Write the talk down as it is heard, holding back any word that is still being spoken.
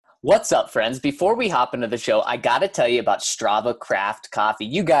What's up, friends? Before we hop into the show, I got to tell you about Strava Craft Coffee.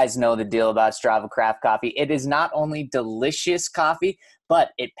 You guys know the deal about Strava Craft Coffee. It is not only delicious coffee,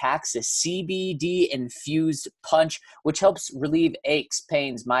 but it packs a CBD-infused punch, which helps relieve aches,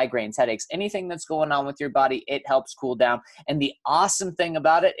 pains, migraines, headaches, anything that's going on with your body. It helps cool down. And the awesome thing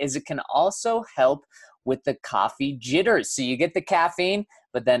about it is it can also help with the coffee jitters. So you get the caffeine,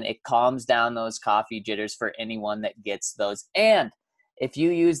 but then it calms down those coffee jitters for anyone that gets those. And if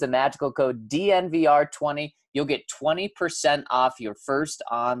you use the magical code DNVR20, you'll get 20% off your first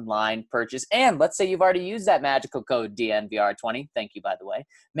online purchase. And let's say you've already used that magical code DNVR20. Thank you, by the way.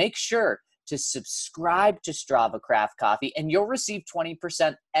 Make sure to subscribe to Strava Craft Coffee, and you'll receive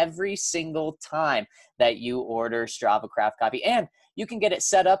 20% every single time that you order Strava Craft Coffee. And you can get it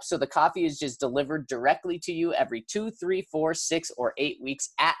set up so the coffee is just delivered directly to you every 2, 3, 4, 6, or 8 weeks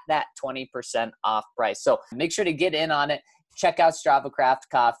at that 20% off price. So make sure to get in on it. Check out Strava Craft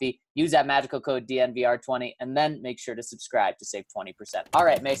Coffee, use that magical code DNVR20, and then make sure to subscribe to save 20%. All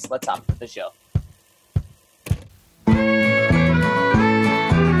right, Mace, let's hop to the show.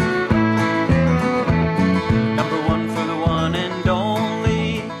 Number one for the one and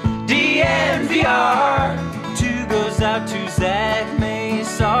only DNVR. 2 goes out to Zac,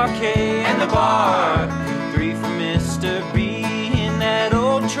 Mace, RK, and the bar. 3 for Mr. B in that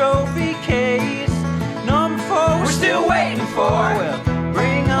old trophy case. Number 4 we're still waiting for. Well,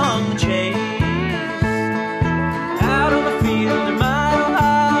 bring on the chase. Out on the field, a mile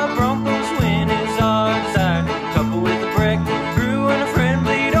high, Broncos win is our desire. Couple with a breakfast brew and a friend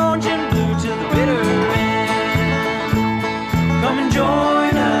bleed orange and blue to the bitter end. Come and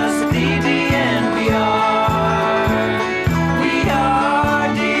join us at the DNVR. We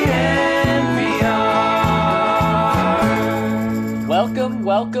are DNVR.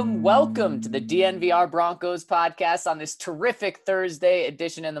 Welcome to the DNVR Broncos Podcast on this terrific Thursday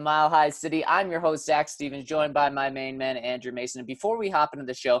edition in the Mile High City. I'm your host, Zac Stevens, joined by my main man, Andrew Mason. And before we hop into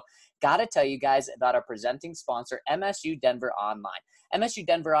the show, got to tell you guys about our presenting sponsor, MSU Denver Online. MSU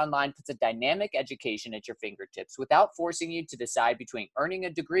Denver Online puts a dynamic education at your fingertips without forcing you to decide between earning a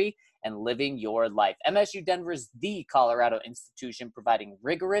degree and living your life. MSU Denver is the Colorado institution providing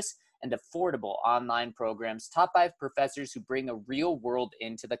rigorous and affordable online programs taught by professors who bring a real world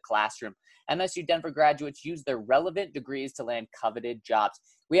into the classroom. MSU Denver graduates use their relevant degrees to land coveted jobs.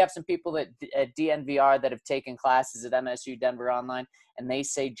 We have some people at DNVR that have taken classes at MSU Denver Online, and they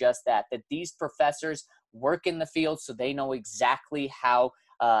say just that these professors work in the field so they know exactly how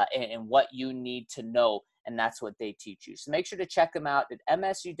and what you need to know, and that's what they teach you. So make sure to check them out at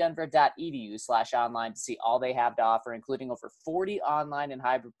msudenver.edu/online to see all they have to offer, including over 40 online and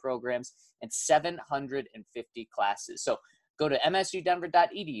hybrid programs and 750 classes. So go to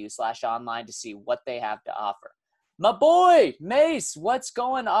msudenver.edu/online to see what they have to offer. My boy, Mace, what's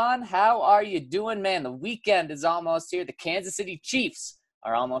going on? How are you doing, man? The weekend is almost here. The Kansas City Chiefs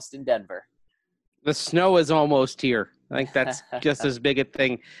are almost in Denver. The snow is almost here. I think that's just as big a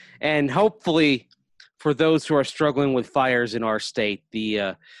thing. And hopefully, for those who are struggling with fires in our state,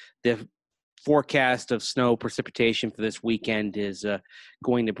 the forecast of snow precipitation for this weekend is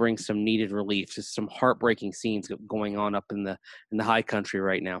going to bring some needed relief. Just some heartbreaking scenes going on up in the high country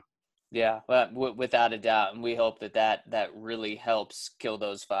right now. Yeah, well, without a doubt, and we hope that really helps kill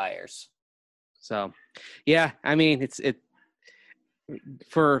those fires. So, yeah, I mean,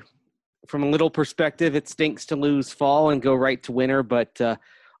 from a little perspective, it stinks to lose fall and go right to winter, but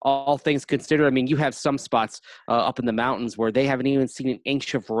all things considered, I mean, you have some spots up in the mountains where they haven't even seen an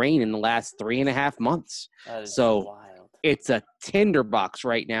inch of rain in the last 3.5 months. That is so wild. It's a tinderbox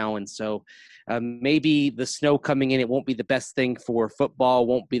right now, and so maybe the snow coming in, it won't be the best thing for football,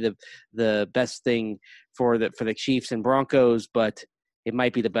 won't be the best thing for the Chiefs and Broncos, but it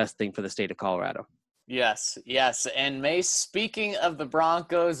might be the best thing for the state of Colorado. Yes. And Mace, speaking of the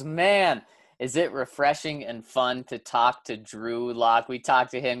Broncos, man, is it refreshing and fun to talk to Drew Lock. We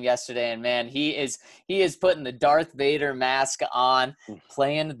talked to him yesterday, and man, he is putting the Darth Vader mask on,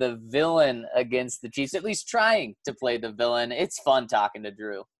 playing the villain against the Chiefs, at least trying to play the villain. It's fun talking to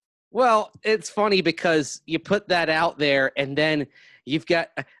Drew. Well, it's funny because you put that out there, and then you've got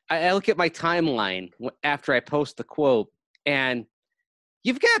 – I look at my timeline after I post the quote, and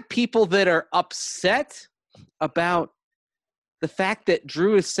you've got people that are upset about the fact that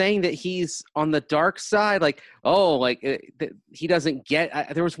Drew is saying that he's on the dark side, he doesn't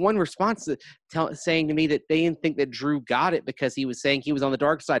get. There was one response saying to me that they didn't think that Drew got it because he was saying he was on the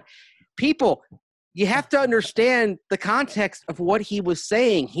dark side. People, you have to understand the context of what he was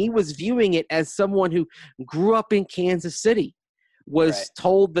saying. He was viewing it as someone who grew up in Kansas City, was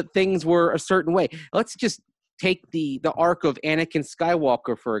told that things were a certain way. Let's just take the arc of Anakin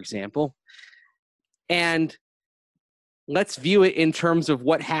Skywalker, for example, and let's view it in terms of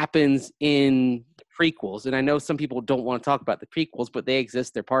what happens in the prequels. And I know some people don't want to talk about the prequels, but they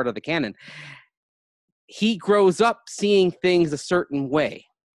exist. They're part of the canon. He grows up seeing things a certain way,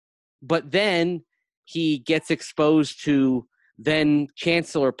 but then he gets exposed to then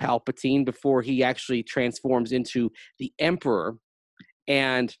Chancellor Palpatine before he actually transforms into the Emperor.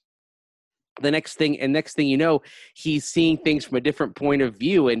 And the next thing you know, he's seeing things from a different point of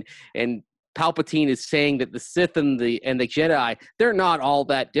view. And Palpatine is saying that the Sith and the Jedi, they're not all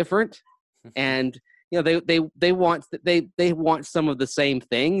that different. And, you know, they want some of the same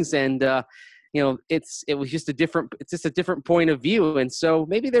things. And, you know, it's just a different point of view. And so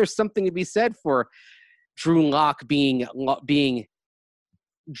maybe there's something to be said for Drew Lock being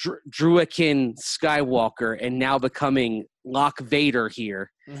Druikin Skywalker and now becoming Lock Vader here.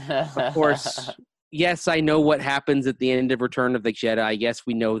 Of course, yes, I know what happens at the end of Return of the Jedi. Yes,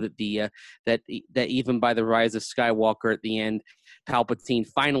 we know that that even by the rise of Skywalker at the end, Palpatine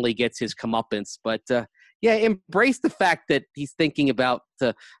finally gets his comeuppance. But yeah, embrace the fact that he's thinking about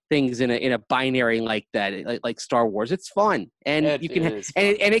things in a binary like that, like Star Wars. It's fun, and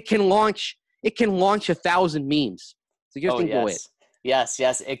it can launch 1,000 memes. So just enjoy it. Yes,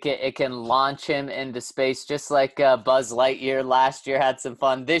 it can launch him into space, just like Buzz Lightyear last year had some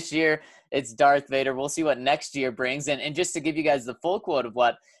fun. This year, it's Darth Vader. We'll see what next year brings. And just to give you guys the full quote of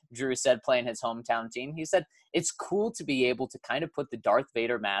what Drew said playing his hometown team, he said, "It's cool to be able to kind of put the Darth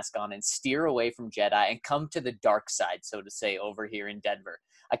Vader mask on and steer away from Jedi and come to the dark side, so to say, over here in Denver.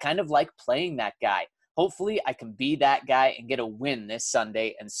 I kind of like playing that guy. Hopefully, I can be that guy and get a win this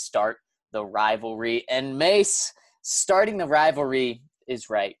Sunday and start the rivalry." And Mace, starting the rivalry is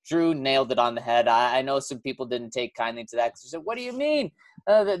right. Drew nailed it on the head. I know some people didn't take kindly to that. They said, "What do you mean?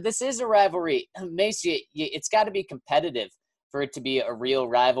 This is a rivalry." Mace, it's got to be competitive for it to be a real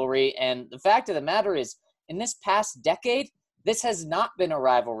rivalry. And the fact of the matter is, in this past decade, this has not been a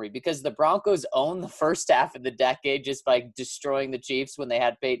rivalry because the Broncos owned the first half of the decade just by destroying the Chiefs when they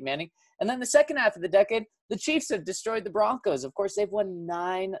had Peyton Manning. And then the second half of the decade, the Chiefs have destroyed the Broncos. Of course, they've won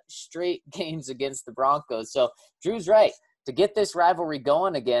 9 straight games against the Broncos. So Drew's right. To get this rivalry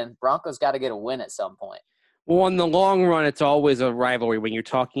going again, Broncos got to get a win at some point. Well, in the long run, it's always a rivalry when you're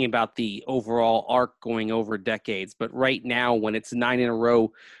talking about the overall arc going over decades. But right now, when it's 9 in a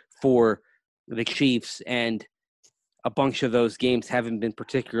row for the Chiefs and a bunch of those games haven't been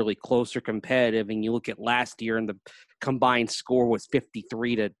particularly close or competitive, and you look at last year and the combined score was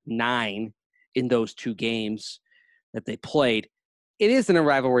 53-9 in those 2 games that they played, it isn't a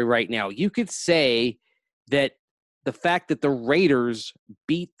rivalry right now. You could say that the fact that the Raiders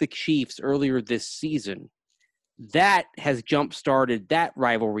beat the Chiefs earlier this season, that has jump-started that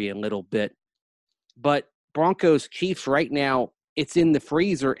rivalry a little bit. But Broncos-Chiefs right now, it's in the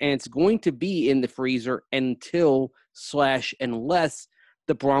freezer, and it's going to be in the freezer until / unless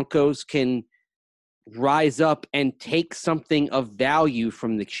the Broncos can rise up and take something of value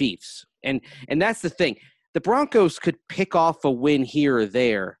from the Chiefs. And that's the thing. The Broncos could pick off a win here or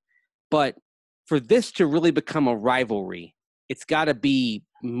there, but for this to really become a rivalry, it's got to be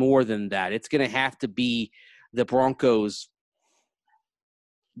more than that. It's going to have to be the Broncos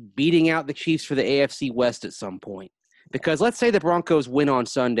beating out the Chiefs for the AFC West at some point. Because let's say the Broncos win on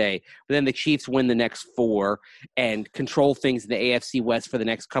Sunday, but then the Chiefs win the next 4 and control things in the AFC West for the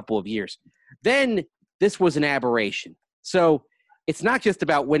next couple of years. Then this was an aberration. So it's not just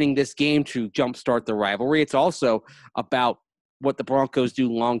about winning this game to jumpstart the rivalry. It's also about what the Broncos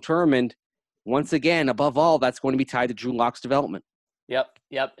do long-term. And once again, above all, that's going to be tied to Drew Lock's development.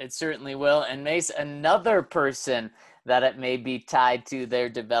 Yep, it certainly will. And Mace, another person that it may be tied to their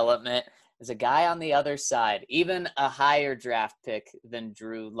development is a guy on the other side, even a higher draft pick than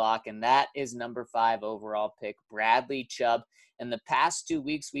Drew Lock, and that is number 5 overall pick, Bradley Chubb. In the past 2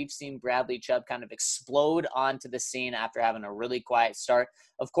 weeks, we've seen Bradley Chubb kind of explode onto the scene after having a really quiet start.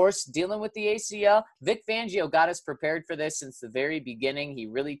 Of course, dealing with the ACL, Vic Fangio got us prepared for this since the very beginning. He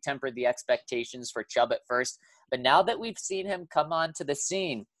really tempered the expectations for Chubb at first. But now that we've seen him come onto the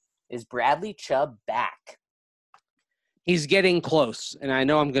scene, is Bradley Chubb back? He's getting close, and I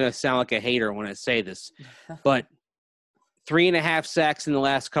know I'm going to sound like a hater when I say this, but 3.5 sacks in the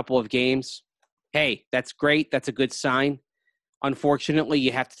last couple of games. Hey, that's great. That's a good sign. Unfortunately,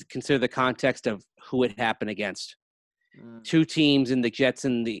 you have to consider the context of who it happened against. 2 teams in the Jets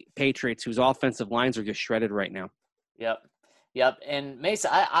and the Patriots whose offensive lines are just shredded right now. Yep. And Mace,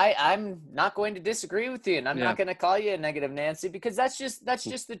 I'm not going to disagree with you, and I'm not going to call you a negative Nancy because that's just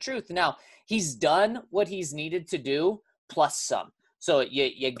the truth. Now, he's done what he's needed to do plus some. So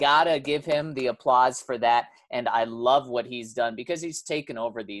you got to give him the applause for that. And I love what he's done because he's taken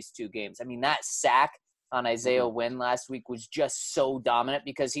over these 2 games. I mean, that sack on Isaiah Wynn last week was just so dominant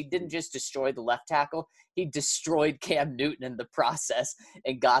because he didn't just destroy the left tackle. He destroyed Cam Newton in the process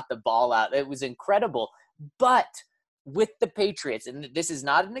and got the ball out. It was incredible. But with the Patriots, and this is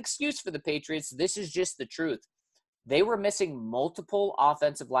not an excuse for the Patriots, this is just the truth. They were missing multiple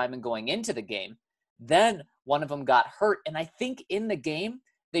offensive linemen going into the game. Then one of them got hurt. And I think in the game,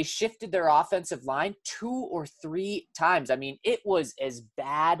 they shifted their offensive line 2 or 3 times. I mean, it was as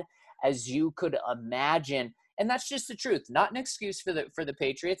bad as you could imagine. And that's just the truth. Not an excuse for the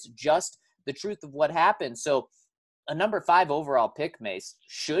Patriots, just the truth of what happened. So a number 5 overall pick, Mace,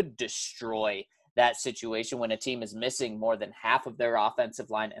 should destroy that situation when a team is missing more than half of their offensive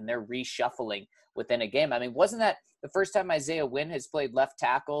line and they're reshuffling within a game. I mean, wasn't that the first time Isaiah Wynn has played left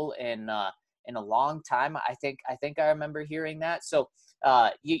tackle in a long time? I think I remember hearing that. So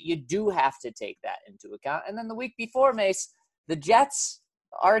you do have to take that into account. And then the week before, Mace, the Jets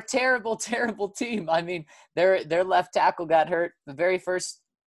are a terrible, terrible team. I mean, their left tackle got hurt the very first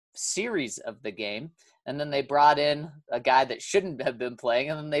series of the game. And then they brought in a guy that shouldn't have been playing,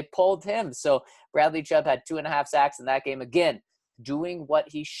 and then they pulled him. So Bradley Chubb had 2.5 sacks in that game. Again, doing what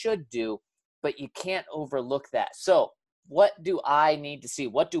he should do, but you can't overlook that. So what do I need to see?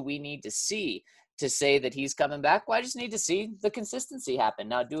 What do we need to see to say that he's coming back? Well, I just need to see the consistency happen.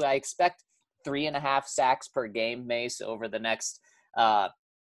 Now, do I expect 3.5 sacks per game, Mace, over the next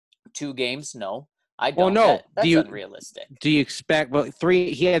 2 games? No. I don't. Well, no. That's unrealistic. Do you expect? Well,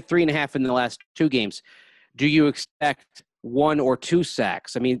 he had 3.5 in the last 2 games. Do you expect 1 or 2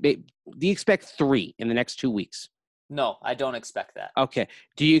 sacks? I mean, do you expect 3 in the next 2 weeks? No, I don't expect that. Okay.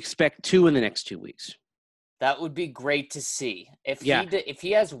 Do you expect 2 in the next 2 weeks? That would be great to see. If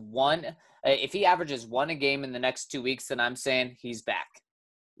he has 1, if he averages 1 a game in the next 2 weeks, then I'm saying he's back.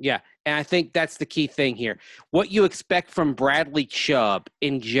 Yeah, and I think that's the key thing here. What you expect from Bradley Chubb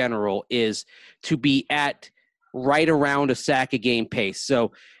in general is to be at right around a sack a game pace.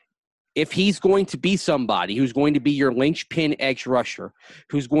 So if he's going to be somebody who's going to be your linchpin edge rusher,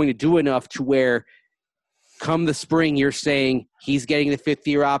 who's going to do enough to where come the spring you're saying he's getting the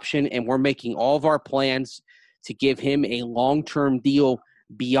 5th-year option and we're making all of our plans to give him a long-term deal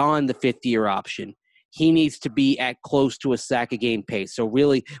beyond the 5th-year option, he needs to be at close to a sack a game pace. So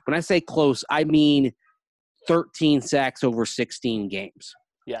really, when I say close, I mean 13 sacks over 16 games.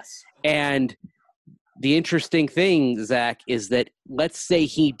 Yes. And the interesting thing, Zach, is that let's say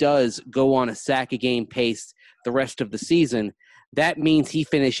he does go on a sack a game pace the rest of the season. That means he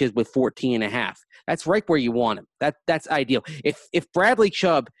finishes with 14.5. That's right where you want him. That's ideal. If Bradley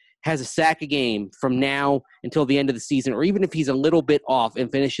Chubb has a sack a game from now until the end of the season, or even if he's a little bit off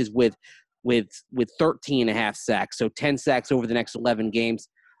and finishes with 13.5 sacks, so 10 sacks over the next 11 games,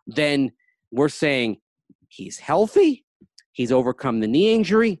 then we're saying he's healthy, he's overcome the knee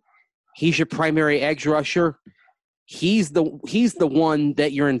injury, he's your primary edge rusher, he's the one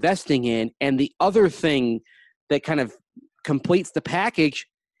that you're investing in. And the other thing that kind of completes the package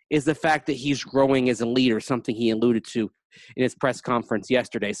is the fact that he's growing as a leader, something he alluded to in his press conference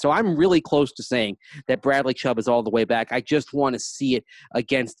yesterday. So I'm really close to saying that Bradley Chubb is all the way back. I just want to see it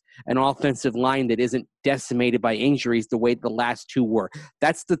against an offensive line that isn't decimated by injuries the way the last 2 were.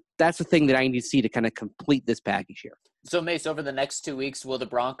 That's the thing that I need to see to kind of complete this package here. So, Mace, over the next 2 weeks, will the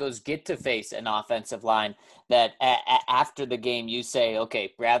Broncos get to face an offensive line that after the game you say,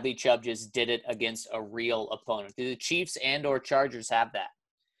 okay, Bradley Chubb just did it against a real opponent? Do the Chiefs and or Chargers have that?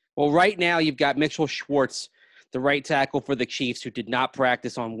 Well, right now you've got Mitchell Schwartz, the right tackle for the Chiefs, who did not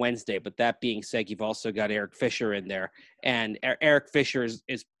practice on Wednesday. But that being said, you've also got Eric Fisher in there. And Eric Fisher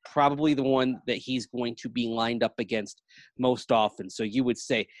is probably the one that he's going to be lined up against most often. So you would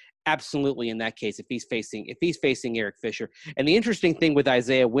say absolutely in that case if he's facing Eric Fisher. And the interesting thing with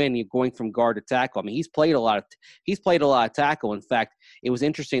Isaiah Wynn, you're going from guard to tackle. I mean, he's played a lot of tackle. In fact, it was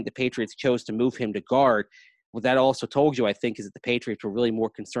interesting that the Patriots chose to move him to guard. What that also told you, I think, is that the Patriots were really more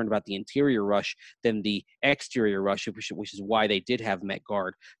concerned about the interior rush than the exterior rush, which is why they did have Met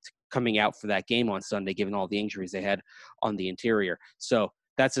guard coming out for that game on Sunday, given all the injuries they had on the interior. So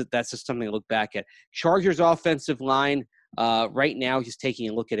that's just something to look back at. Chargers offensive line, right now, just taking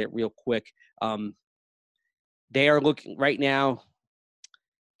a look at it real quick. They are looking right now.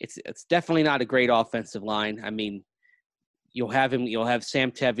 It's definitely not a great offensive line. I mean, you'll have Sam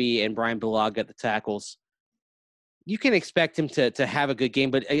Tevy and Brian Bulaga at the tackles. You can expect him to have a good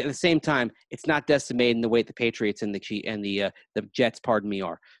game, but at the same time, it's not decimating the way the Patriots and the Jets,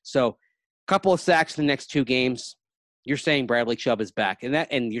 are. So, a couple of sacks in the next 2 games. You're saying Bradley Chubb is back,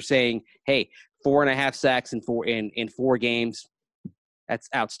 and you're saying, hey, 4.5 sacks in 4 games. That's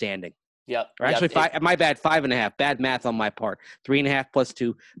outstanding. Yep. Or actually, my bad, 5.5. Bad math on my part. 3.5 plus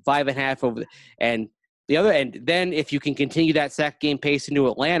 2, 5.5 over and the other end. Then if you can continue that sack game pace into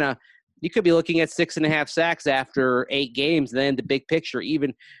Atlanta, you could be looking at 6.5 sacks after 8 games. Then the big picture,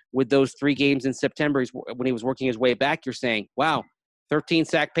 even with those 3 games in September when he was working his way back, you're saying, wow, 13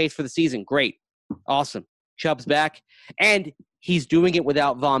 sack pace for the season. Great. Awesome. Chubb's back. And he's doing it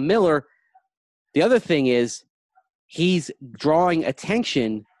without Von Miller. The other thing is he's drawing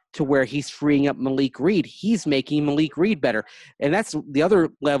attention to where he's freeing up Malik Reed. He's making Malik Reed better. And that's the other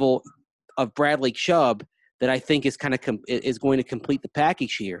level of Bradley Chubb that I think is kind of is going to complete the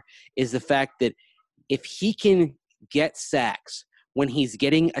package here, is the fact that if he can get sacks when he's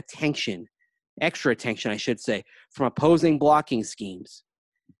getting attention, extra attention, I should say, from opposing blocking schemes,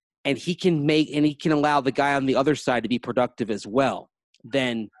 and he can allow the guy on the other side to be productive as well,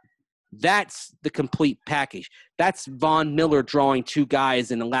 then that's the complete package. That's Von Miller drawing 2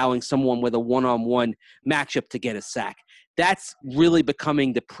 guys and allowing someone with a one-on-one matchup to get a sack. That's really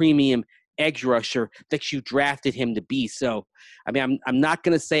becoming the premium edge rusher that you drafted him to be. So, I mean, I'm not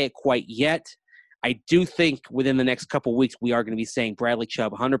going to say it quite yet. I do think within the next couple of weeks we are going to be saying Bradley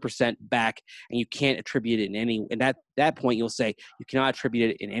Chubb 100% back, and you can't attribute it in any. And at that point, you'll say you cannot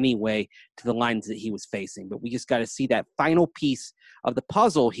attribute it in any way to the lines that he was facing. But we just got to see that final piece of the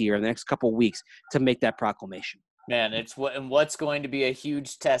puzzle here in the next couple of weeks to make that proclamation. Man, what's going to be a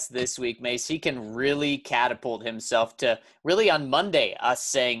huge test this week, Mace. He can really catapult himself to really on Monday us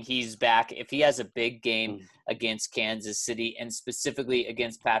saying he's back if he has a big game against Kansas City and specifically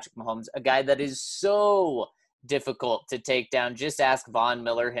against Patrick Mahomes, a guy that is so difficult to take down. Just ask Von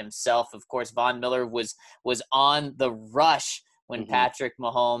Miller himself. Of course, Von Miller was on the rush when Patrick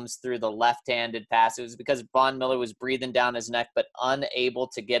Mahomes threw the left-handed pass. It was because Von Miller was breathing down his neck but unable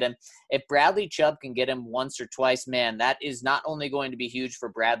to get him. If Bradley Chubb can get him once or twice, man, that is not only going to be huge for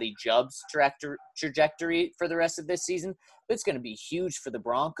Bradley Chubb's trajectory for the rest of this season, but it's going to be huge for the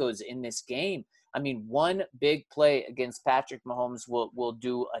Broncos in this game. I mean, one big play against Patrick Mahomes will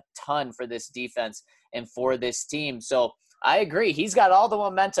do a ton for this defense and for this team. So I agree. He's got all the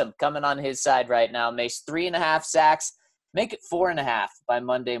momentum coming on his side right now. Mace, 3.5 sacks. Make it 4.5 by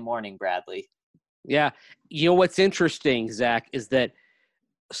Monday morning, Bradley. Yeah. You know what's interesting, Zach, is that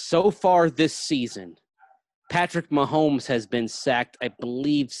so far this season, Patrick Mahomes has been sacked, I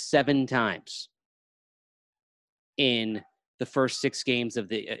believe, 7 times in the first 6 games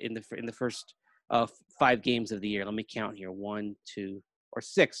of in the first 5 games of the year. Let me count here. 1, 2, or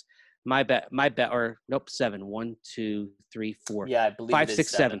 6. My bet, or nope, 7. 1, 2, 3, 4. Yeah, I believe 5, it is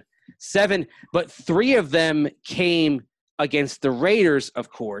 6, 7. 7, but 3 of them came against the Raiders, of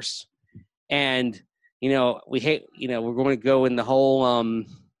course. And, we're going to go in the whole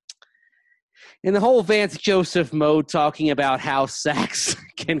Vance Joseph mode, talking about how sacks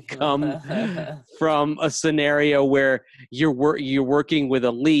can come from a scenario where you're working with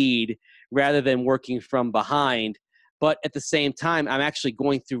a lead rather than working from behind. But at the same time, I'm actually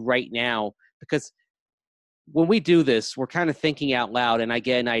going through right now, because when we do this, we're kind of thinking out loud, and I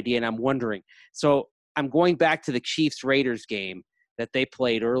get an idea, and I'm wondering. So I'm going back to the Chiefs-Raiders game that they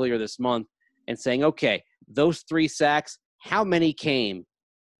played earlier this month and saying, okay, those 3 sacks, how many came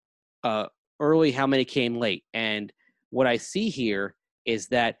early, how many came late? And what I see here is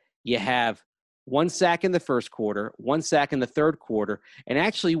that you have 1 sack in the first quarter, 1 sack in the third quarter, and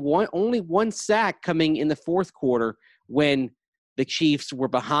actually only 1 sack coming in the fourth quarter when the Chiefs were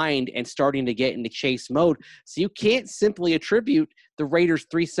behind and starting to get into chase mode. So you can't simply attribute the Raiders'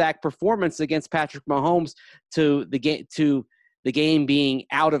 3-sack performance against Patrick Mahomes to the game being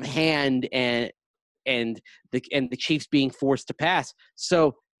out of hand and the Chiefs being forced to pass.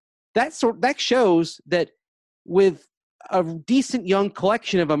 So that shows that with a decent young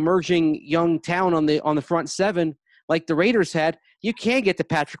collection of emerging young talent on the front 7, like the Raiders had, you can get to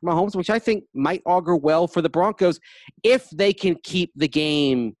Patrick Mahomes, which I think might augur well for the Broncos if they can keep the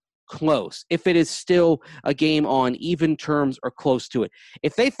game close, if it is still a game on even terms or close to it.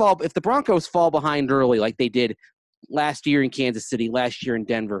 If the Broncos fall behind early like they did last year in Kansas City, last year in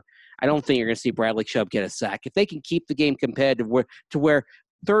Denver, I don't think you're going to see Bradley Chubb get a sack. If they can keep the game competitive to where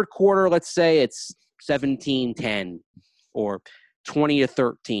third quarter, let's say it's 17-10 or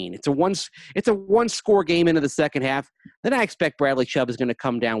 20-13. It's a one-score game into the second half. Then I expect Bradley Chubb is going to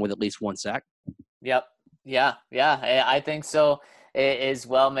come down with at least 1 sack. Yep. Yeah. I think so as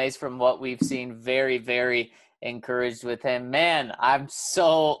well, Mace, from what we've seen. Very, very encouraged with him. Man, I'm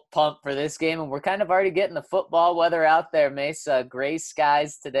so pumped for this game, and we're kind of already getting the football weather out there, Mace. Gray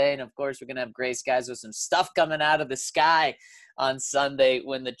skies today, and of course we're going to have gray skies with some stuff coming out of the sky on Sunday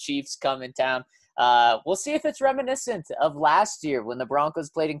when the Chiefs come in town. We'll see if it's reminiscent of last year when the Broncos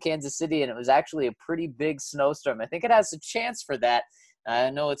played in Kansas City and it was actually a pretty big snowstorm. I think it has a chance for that. I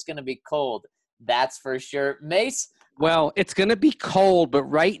know it's going to be cold. That's for sure. Mace? Well, it's going to be cold, but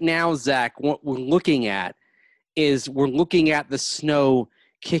right now, Zach, what we're looking at is the snow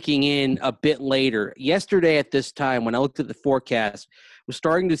kicking in a bit later. Yesterday at this time, when I looked at the forecast, was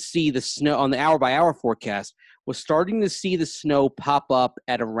starting to see the snow on the hour-by-hour forecast, was starting to see the snow pop up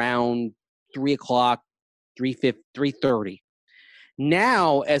at around 3 o'clock, 3:30.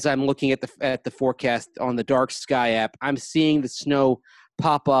 Now, as I'm looking at the forecast on the Dark Sky app, I'm seeing the snow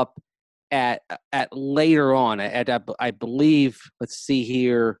pop up at later on. I believe, let's see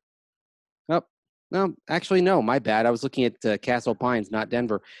here. Oh, no, actually, no, my bad. I was looking at Castle Pines, not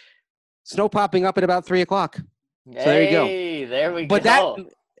Denver. Snow popping up at about 3 o'clock. So there you go. Hey, there we but go.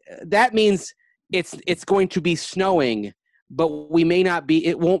 But that means it's going to be snowing, but we may not be.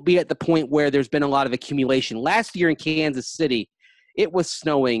 It won't be at the point where there's been a lot of accumulation. Last year in Kansas City, it was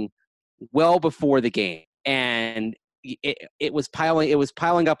snowing well before the game, and it was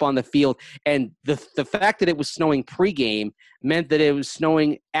piling up on the field. And the fact that it was snowing pregame meant that it was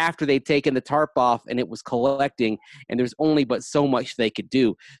snowing after they'd taken the tarp off and it was collecting, and there's only but so much they could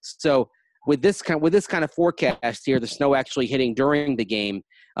do. So with this kind of forecast here, the snow actually hitting during the game,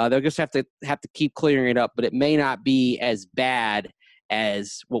 they'll just have to keep clearing it up, but it may not be as bad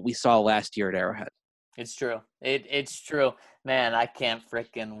as what we saw last year at Arrowhead. It's true. It's true. Man, I can't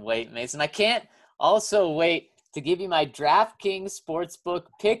freaking wait, Mason. I can't also wait to give you my DraftKings Sportsbook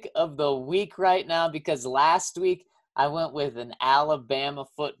pick of the week right now, because last week I went with an Alabama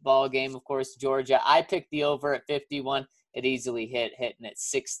football game. Of course, Georgia. I picked the over at 51. It easily hitting at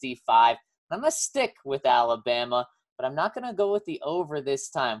 65. I'm going to stick with Alabama, but I'm not going to go with the over this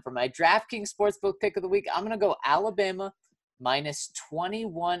time. For my DraftKings Sportsbook pick of the week, I'm going to go Alabama minus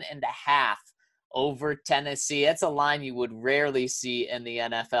 21.5 over Tennessee. That's a line you would rarely see in the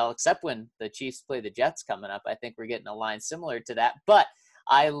NFL, except when the Chiefs play the Jets coming up. I think we're getting a line similar to that. But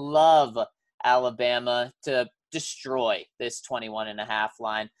I love Alabama to destroy this 21.5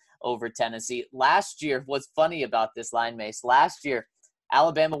 line over Tennessee. Last year, what's funny about this line, Mace, last year,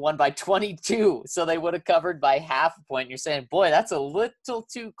 Alabama won by 22, so they would have covered by half a point. You're saying, boy, that's a little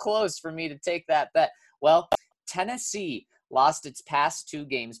too close for me to take that bet. Well, Tennessee lost its past two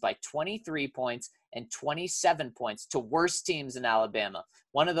games by 23 points and 27 points to worse teams in Alabama.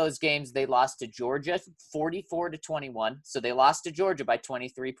 One of those games, they lost to Georgia 44-21, so they lost to Georgia by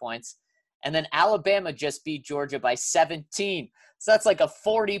 23 points. And then Alabama just beat Georgia by 17. So that's like a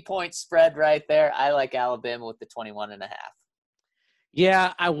 40-point spread right there. I like Alabama with the 21.5.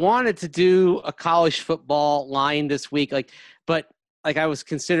 Yeah, I wanted to do a college football line this week, but I was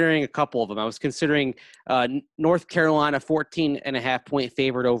considering a couple of them. I was considering North Carolina 14.5-point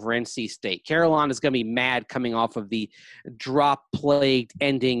favorite over NC State. Carolina is going to be mad coming off of the drop-plagued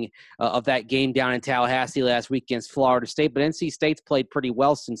ending of that game down in Tallahassee last week against Florida State. But NC State's played pretty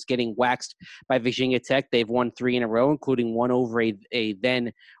well since getting waxed by Virginia Tech. They've won 3 in a row, including one over a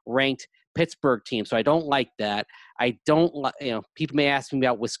then-ranked Pittsburgh team. So I don't like that. I don't like, people may ask me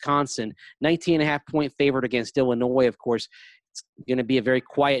about Wisconsin. 19.5-point favorite against Illinois, of course. It's going to be a very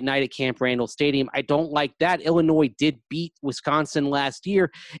quiet night at Camp Randall Stadium. I don't like that. Illinois did beat Wisconsin last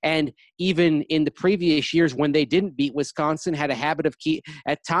year, and even in the previous years when they didn't beat Wisconsin, had a habit of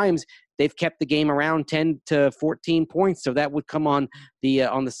at times they've kept the game around 10 to 14 points. So that would come on the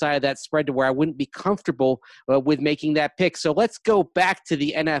side of that spread to where I wouldn't be comfortable with making that pick. So let's go back to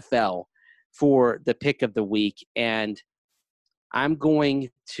the NFL for the pick of the week, and I'm going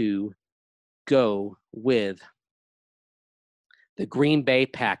to go with the Green Bay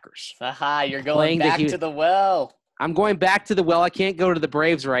Packers. Aha, you're going back to the well. I'm going back to the well. I can't go to the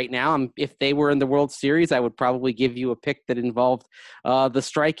Braves right now. If they were in the World Series, I would probably give you a pick that involved the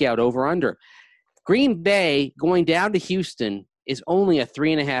strikeout over-under. Green Bay going down to Houston is only a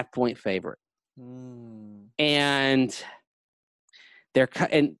 3.5-point favorite. And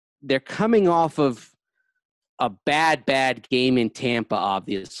they're coming off of a bad game in Tampa,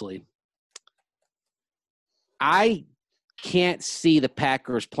 obviously. I can't see the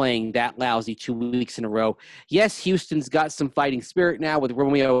Packers playing that lousy 2 weeks in a row. Yes, Houston's got some fighting spirit now with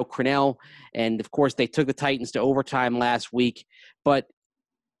Romeo Crennel, and of course they took the Titans to overtime last week. But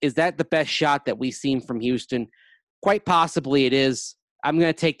is that the best shot that we've seen from Houston? Quite possibly it is. I'm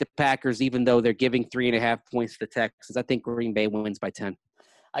going to take the Packers, even though they're giving 3.5 points to the Texans. I think Green Bay wins by 10.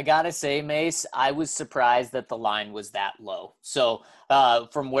 I got to say, Mace, I was surprised that the line was that low. So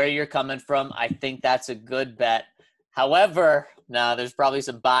from where you're coming from, I think that's a good bet. However, there's probably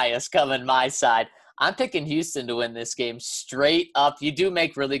some bias coming my side. I'm picking Houston to win this game straight up. You do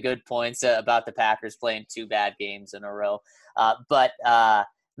make really good points about the Packers playing 2 bad games in a row. But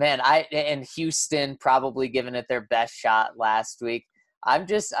and Houston probably giving it their best shot last week. I'm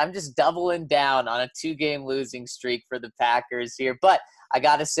just doubling down on a 2-game losing streak for the Packers here. But I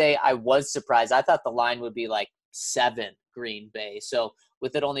got to say, I was surprised. I thought the line would be like 7 Green Bay. So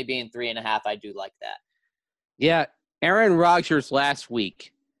with it only being 3.5, I do like that. Yeah, Aaron Rodgers last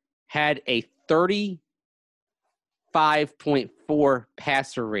week had a 35.4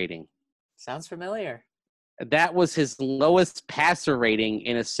 passer rating. Sounds familiar. That was his lowest passer rating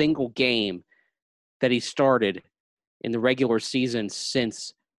in a single game that he started in the regular season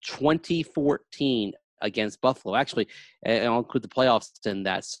since 2014 against Buffalo. Actually, I'll include the playoffs in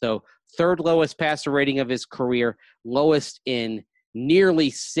that. So 3rd lowest passer rating of his career, lowest in nearly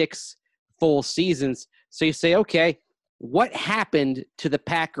 6 full seasons. So you say, okay, what happened to the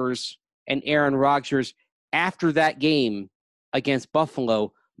Packers and Aaron Rodgers after that game against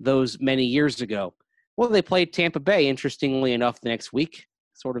Buffalo those many years ago? Well, they played Tampa Bay, interestingly enough, the next week.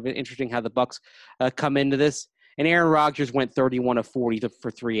 Sort of interesting how the Bucs come into this. And Aaron Rodgers went 31 of 40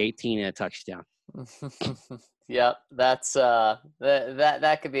 for 318 and a touchdown. Yep, that's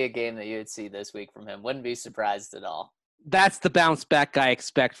that could be a game that you would see this week from him. Wouldn't be surprised at all. That's the bounce back I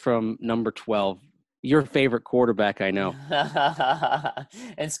expect from number 12. Your favorite quarterback, I know.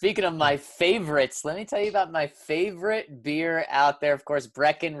 And speaking of my favorites, let me tell you about my favorite beer out there. Of course,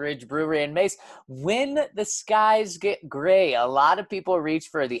 Breckenridge Brewery and Mace. When the skies get gray, a lot of people reach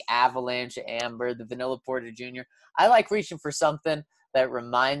for the Avalanche Amber, the Vanilla Porter Jr. I like reaching for something that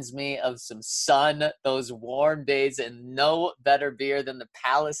reminds me of some sun, those warm days, and no better beer than the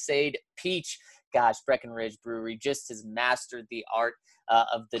Palisade Peach. Gosh, Breckenridge Brewery just has mastered the art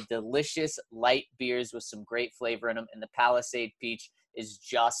of the delicious light beers with some great flavor in them, and the Palisade Peach is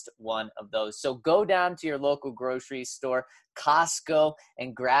just one of those. So go down to your local grocery store, Costco,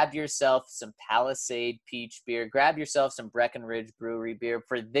 and grab yourself some Palisade Peach beer. Grab yourself some Breckenridge Brewery beer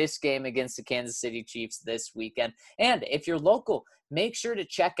for this game against the Kansas City Chiefs this weekend. And if you're local, make sure to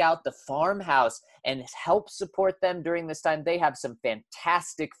check out the Farmhouse and help support them during this time. They have some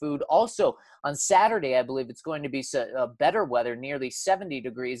fantastic food. Also, on Saturday, I believe it's going to be better weather, nearly 70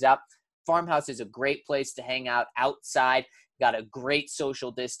 degrees out. Farmhouse is a great place to hang out outside. Got a great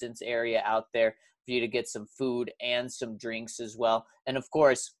social distance area out there for you to get some food and some drinks as well. And, of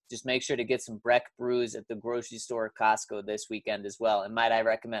course, just make sure to get some Breck brews at the grocery store or Costco this weekend as well. And might I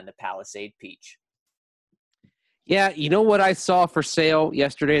recommend the Palisade Peach. Yeah, you know what I saw for sale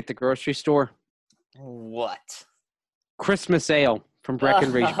yesterday at the grocery store? What? Christmas ale from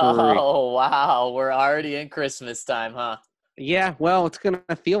Breckenridge Brewery. Oh, wow. We're already in Christmas time, huh? Yeah, well, it's going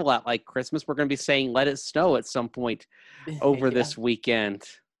to feel a lot like Christmas. We're going to be saying let it snow at some point over this weekend.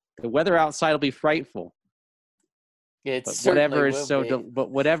 The weather outside will be frightful. It's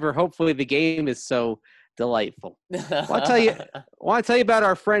whatever, hopefully the game is so delightful. Well, I want to tell you about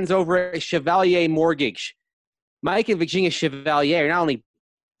our friends over at Chevalier Mortgage. Mike and Virginia Chevalier are not only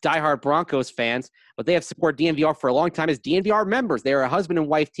diehard Broncos fans, but they have supported DNVR for a long time as DNVR members. They are a husband and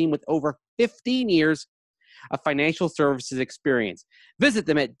wife team with over 15 years of financial services experience. Visit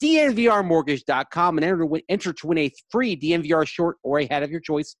them at dnvrmortgage.com and enter to win a free DNVR short or a hat of your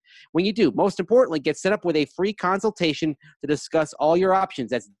choice when you do. Most importantly, get set up with a free consultation to discuss all your options.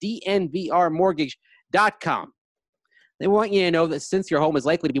 That's dnvrmortgage.com. They want you to know that since your home is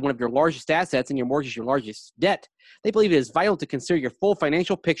likely to be one of your largest assets and your mortgage your largest debt, they believe it is vital to consider your full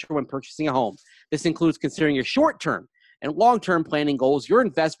financial picture when purchasing a home. This includes considering your short-term and long-term planning goals, your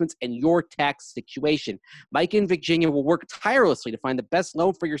investments, and your tax situation. Mike and Virginia will work tirelessly to find the best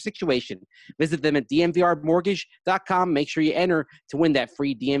loan for your situation. Visit them at dnvrmortgage.com. Make sure you enter to win that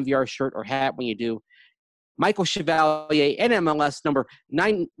free DNVR shirt or hat when you do. Michael Chevalier, NMLS number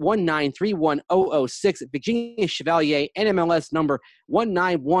 919310006. Virginia Chevalier, NMLS number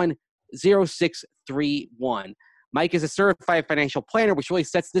 1910631. Mike is a certified financial planner, which really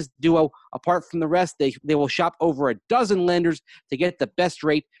sets this duo apart from the rest. They will shop over a dozen lenders to get the best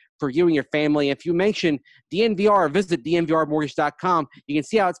rate for you and your family. If you mention DNVR or visit dnvrmortgage.com, you can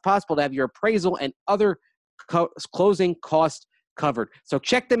see how it's possible to have your appraisal and other closing costs covered. So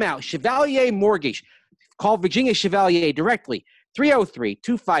check them out. Chevalier Mortgage. Call Virginia Chevalier directly,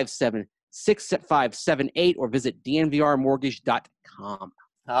 303-257-6578, or visit dnvrmortgage.com.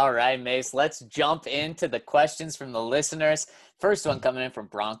 All right, Mace, let's jump into the questions from the listeners. First one coming in from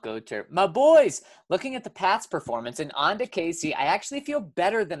Bronco Turp. My boys, looking at the Pats' performance and on to Casey, I actually feel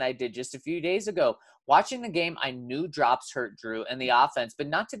better than I did just a few days ago. Watching the game, I knew drops hurt Drew and the offense, but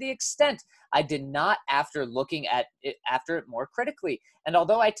not to the extent I did not after looking at it more critically. And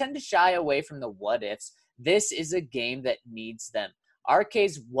although I tend to shy away from the what-ifs, this is a game that needs them.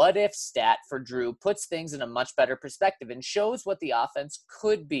 RK's what-if stat for Drew puts things in a much better perspective and shows what the offense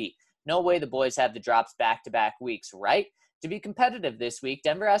could be. No way the boys have the drops back-to-back weeks, right? To be competitive this week,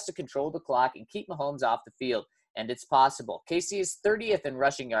 Denver has to control the clock and keep Mahomes off the field, and it's possible. KC is 30th in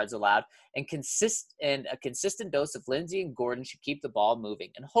rushing yards allowed, and a consistent dose of Lindsey and Gordon should keep the ball moving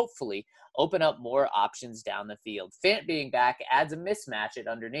and hopefully open up more options down the field. Fant being back adds a mismatch at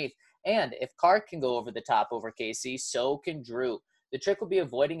underneath, and if Carr can go over the top over KC, so can Drew. The trick will be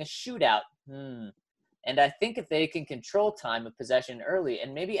avoiding a shootout. And I think if they can control time of possession early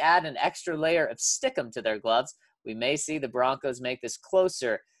and maybe add an extra layer of stickum to their gloves, we may see the Broncos make this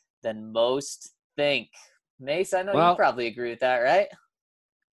closer than most think. Mace, I know you probably agree with that, right?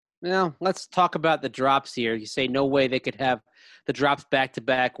 Well, let's talk about the drops here. You say no way they could have the drops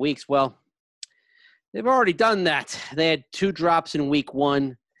back-to-back weeks. Well, they've already done that. They had 2 drops in week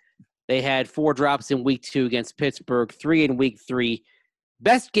 1. They had 4 drops in week 2 against Pittsburgh, 3 in week 3.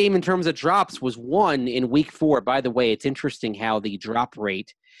 Best game in terms of drops was 1 in week 4. By the way, it's interesting how the drop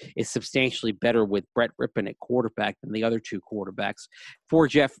rate is substantially better with Brett Rippon at quarterback than the other 2 quarterbacks. For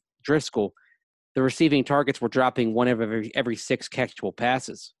Jeff Driscoll, the receiving targets were dropping 1 every 6 catchable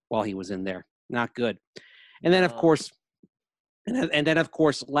passes while he was in there. Not good. And then, of course,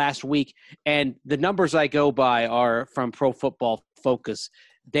 last week, and the numbers I go by are from Pro Football Focus.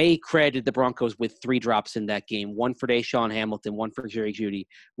 They credited the Broncos with 3 drops in that game, 1 for Deshaun Hamilton, 1 for Jerry Jeudy,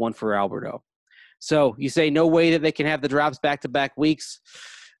 1 for Alberto. So you say no way that they can have the drops back-to-back weeks.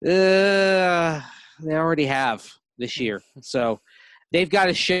 They already have this year. So they've got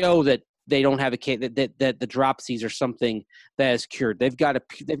to show that they don't have that the dropsies are something that is cured. They've got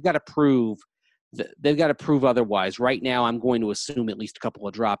to prove otherwise. Right now, I'm going to assume at least a couple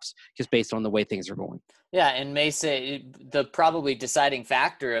of drops just based on the way things are going. Yeah, and Mesa, the probably deciding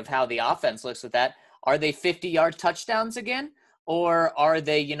factor of how the offense looks with that, are they 50-yard touchdowns again? Or are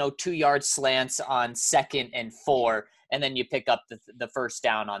they, 2-yard slants on 2nd and 4, and then you pick up the first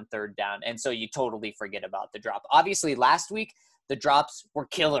down on 3rd down, and so you totally forget about the drop. Obviously, last week, the drops were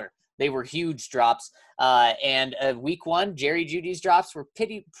killer. They were huge drops. And week 1, Jerry Jeudy's drops were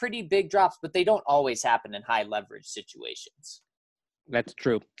pretty big drops, but they don't always happen in high leverage situations. That's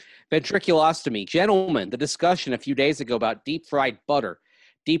true. Ventriculostomy. Gentlemen, the discussion a few days ago about deep-fried butter,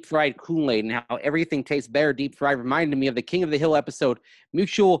 deep-fried Kool-Aid, and how everything tastes better deep-fried reminded me of the King of the Hill episode,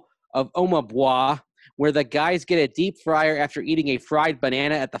 Mutual of Omaha, where the guys get a deep fryer after eating a fried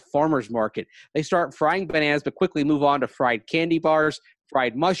banana at the farmer's market. They start frying bananas but quickly move on to fried candy bars,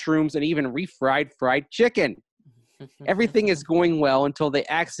 fried mushrooms, and even refried fried chicken. Everything is going well until they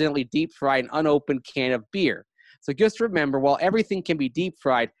accidentally deep-fry an unopened can of beer. So just remember, while everything can be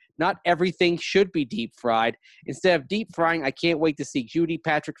deep-fried, not everything should be deep-fried. Instead of deep-frying, I can't wait to see Jeudy,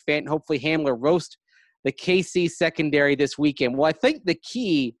 Patrick, Fant, and hopefully Hamler roast the KC secondary this weekend. Well, I think the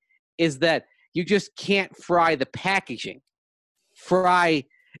key is that you just can't fry the packaging. And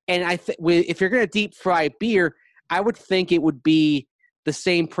if you're going to deep-fry beer, I would think it would be the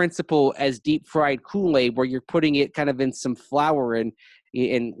same principle as deep-fried Kool-Aid, where you're putting it kind of in some flour and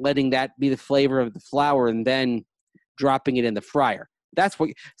letting that be the flavor of the flour and then dropping it in the fryer.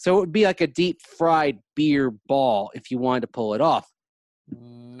 So it would be like a deep-fried beer ball if you wanted to pull it off.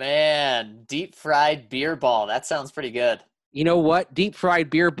 Man, deep-fried beer ball. That sounds pretty good. You know what? Deep-fried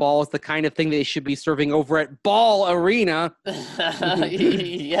beer ball is the kind of thing they should be serving over at Ball Arena.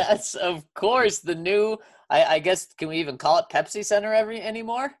 Yes, of course. The new, I guess, can we even call it Pepsi Center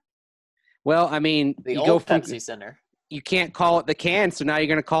anymore? Well, I mean, the old Pepsi Center. You can't call it the can, so now you're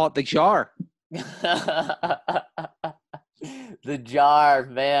going to call it the jar. The jar,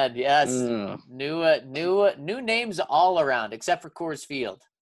 man. Yes. New names all around, except for Coors Field.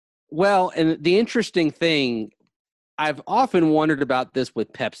 Well, and the interesting thing, I've often wondered about this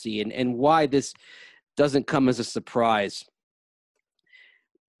with Pepsi and why this doesn't come as a surprise.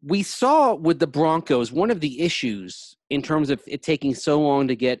 We saw with the Broncos, one of the issues in terms of it taking so long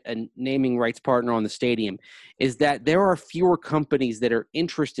to get a naming rights partner on the stadium is that there are fewer companies that are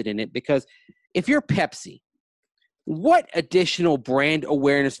interested in it, because if you're Pepsi, what additional brand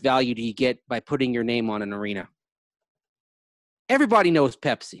awareness value do you get by putting your name on an arena? Everybody knows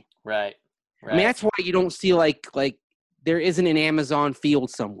Pepsi. Right. I mean, that's why you don't see like there isn't an Amazon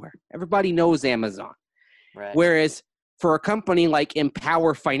field somewhere. Everybody knows Amazon. Right. Whereas for a company like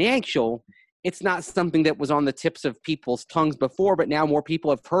Empower Financial, it's not something that was on the tips of people's tongues before, but now more people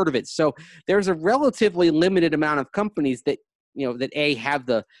have heard of it. So there's a relatively limited amount of companies that, that have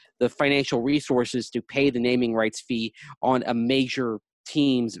the financial resources to pay the naming rights fee on a major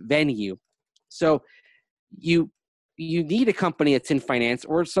team's venue. So you need a company that's in finance,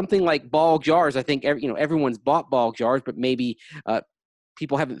 or something like Ball Jars. I think everyone's bought Ball Jars, but maybe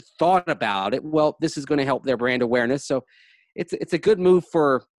people haven't thought about it. Well, this is going to help their brand awareness. So it's a good move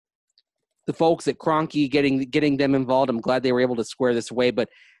for the folks at Kroenke, getting them involved. I'm glad they were able to square this away, but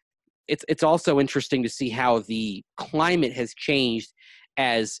it's also interesting to see how the climate has changed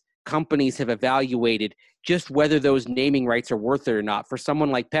as companies have evaluated just whether those naming rights are worth it or not for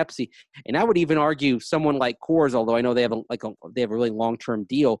someone like Pepsi. And I would even argue someone like Coors, although I know they have a really long-term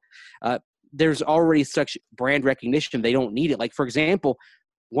deal. There's already such brand recognition, they don't need it. Like, for example,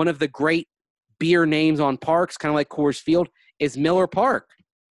 one of the great beer names on parks, kind of like Coors Field, is Miller Park.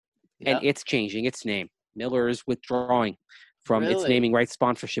 And it's changing its name. Miller is withdrawing from its naming rights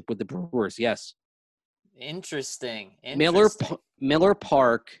sponsorship with the Brewers. Yes. Interesting. Miller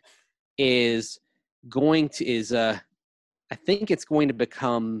Park is going to I think it's going to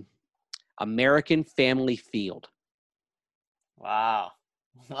become American Family Field. Wow.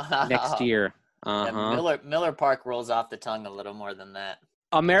 Next year. Yeah, Miller Park rolls off the tongue a little more than that.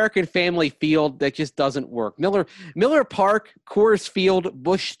 American Family Field, that just doesn't work. Miller Park, Coors Field,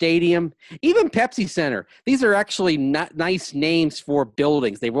 Busch Stadium, even Pepsi Center. These are actually not nice names for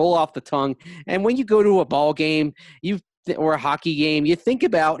buildings. They roll off the tongue. And when you go to a ball game or a hockey game, you think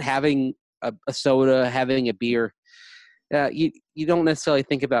about having a soda, having a beer. You don't necessarily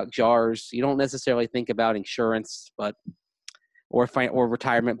think about jars. You don't necessarily think about insurance, or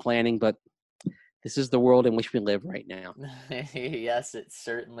retirement planning, but this is the world in which we live right now. Yes, it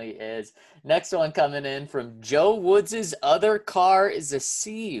certainly is. Next one coming in from Joe Woods' other car is a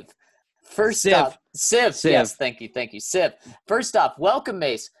Civ. Civ. Yes, thank you, Civ. First off, welcome,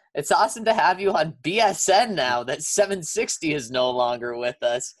 Mace. It's awesome to have you on BSN now that 760 is no longer with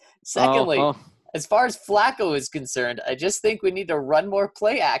us. Secondly, as far as Flacco is concerned, I just think we need to run more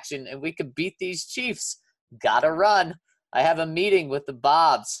play action and we could beat these Chiefs. Gotta run. I have a meeting with the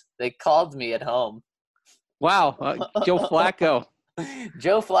Bobs. They called me at home. Wow, Joe Flacco.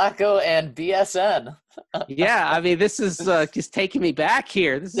 Joe Flacco and BSN. Yeah, I mean, this is just taking me back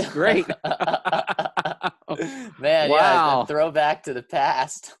here. This is great. Man, wow. Yeah, a throwback to the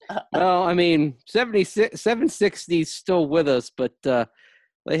past. Well, I mean, 760 is still with us, but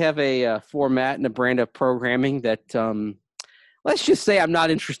they have a format and a brand of programming that, let's just say, I'm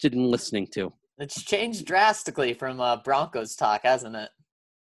not interested in listening to. It's changed drastically from Broncos talk, hasn't it?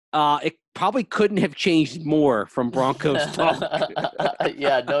 It probably couldn't have changed more from Broncos talk.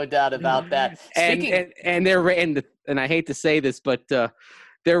 Yeah, no doubt about that. And I hate to say this, but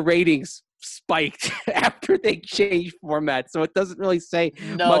their ratings spiked after they changed format, so it doesn't really say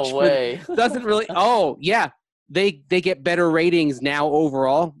much. No way. Doesn't really. Oh yeah, they get better ratings now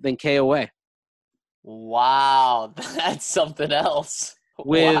overall than KOA. Wow, that's something else.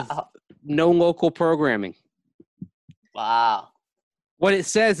 With no local programming. Wow. What it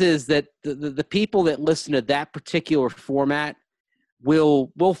says is that the people that listen to that particular format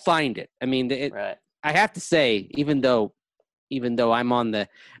will find it. I mean, right. I have to say, even though I'm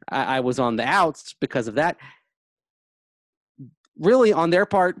I was on the outs because of that, really on their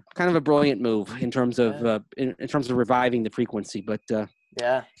part, kind of a brilliant move in terms of in terms of reviving the frequency. But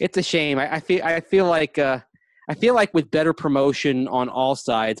yeah, it's a shame. I feel like with better promotion on all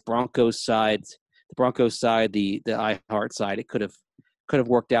sides, the Broncos side, the iHeart side, it could have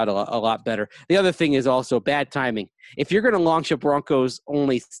worked out a lot better. The other thing is also bad timing. If you're going to launch a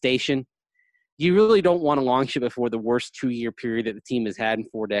Broncos-only station, you really don't want to launch it before the worst 2-year period that the team has had in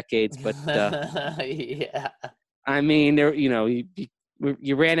 4 decades. But yeah, I mean,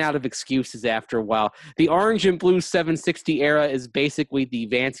 you ran out of excuses after a while. The orange and blue 760 era is basically the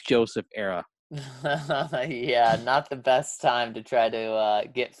Vance Joseph era. Yeah, not the best time to try to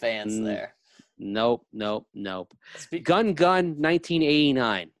get fans there. Nope. Gun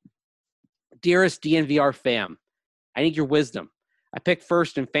 1989. Dearest DNVR fam, I need your wisdom. I picked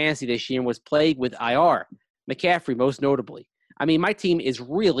first in fantasy this year and was plagued with IR. McCaffrey, most notably. I mean, my team is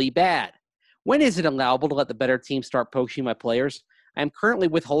really bad. When is it allowable to let the better team start poaching my players? I am currently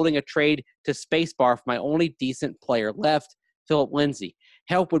withholding a trade to Spacebar for my only decent player left, Philip Lindsay.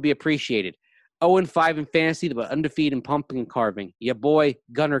 Help would be appreciated. 0-5 in fantasy, but undefeated in pumpkin carving. Ya boy,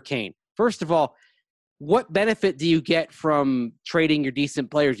 Gunnar Kane. First of all, what benefit do you get from trading your decent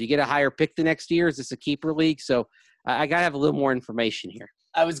players? Do you get a higher pick the next year? Is this a keeper league? So I got to have a little more information here.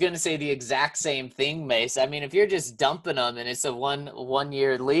 I was going to say the exact same thing, Mace. I mean, if you're just dumping them and it's a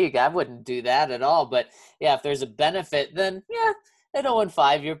one-year league, I wouldn't do that at all. But yeah, if there's a benefit, then yeah, at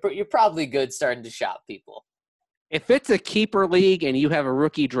 0-5, you're probably good starting to shop people. If it's a keeper league and you have a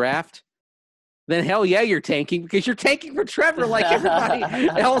rookie draft, then hell yeah, you're tanking because you're tanking for Trevor like everybody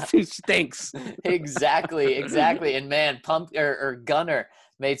else who stinks. Exactly. And man, Gunner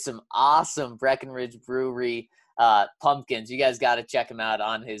made some awesome Breckenridge Brewery pumpkins. You guys got to check him out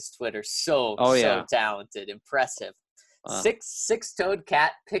on his Twitter. So talented, impressive. Six-toed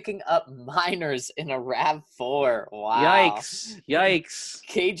cat picking up minors in a RAV4. Wow. Yikes.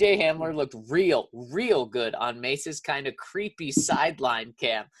 KJ Hamler looked real good on Mace's kind of creepy sideline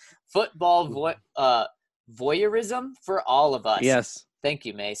cam. Football voyeurism for all of us. Yes. Thank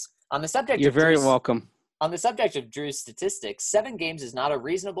you, Mace. On the subject, you're very welcome. On the subject of Drew's statistics, 7 games is not a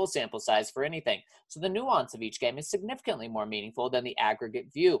reasonable sample size for anything, so the nuance of each game is significantly more meaningful than the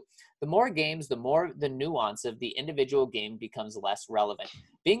aggregate view. The more games, the more the nuance of the individual game becomes less relevant.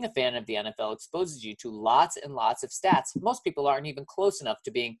 Being a fan of the NFL exposes you to lots and lots of stats. Most people aren't even close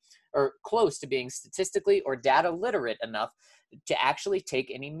to being statistically or data literate enough to actually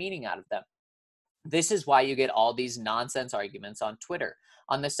take any meaning out of them. This is why you get all these nonsense arguments on Twitter.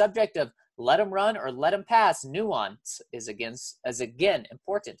 On the subject of let them run or let them pass, nuance is again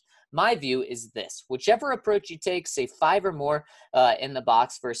important. My view is this. Whichever approach you take, say 5 or more in the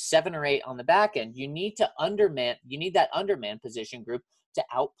box for 7 or 8 on the back end, you need that underman position group to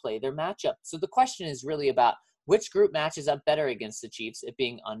outplay their matchup. So the question is really about which group matches up better against the Chiefs at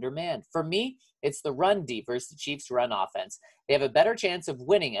being undermanned. For me, it's the run D versus the Chiefs' run offense. They have a better chance of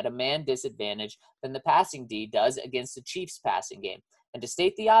winning at a man disadvantage than the passing D does against the Chiefs' passing game. And to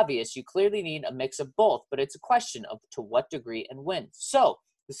state the obvious, you clearly need a mix of both, but it's a question of to what degree and when. So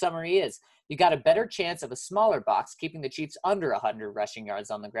the summary is, you got a better chance of a smaller box keeping the Chiefs under 100 rushing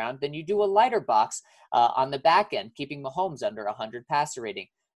yards on the ground than you do a lighter box on the back end, keeping Mahomes under 100 passer rating.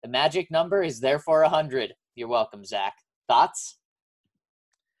 The magic number is therefore 100. You're welcome, Zach. Thoughts?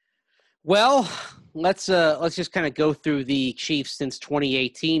 Well, let's just kind of go through the Chiefs since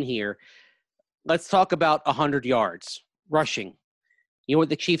 2018 here. Let's talk about 100 yards rushing. You know what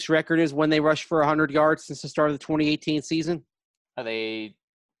the Chiefs' record is when they rush for 100 yards since the start of the 2018 season? Are they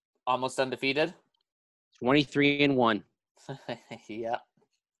almost undefeated? 23-1. Yeah.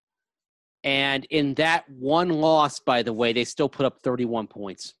 And in that one loss, by the way, they still put up 31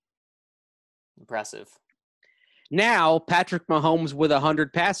 points. Impressive. Now, Patrick Mahomes with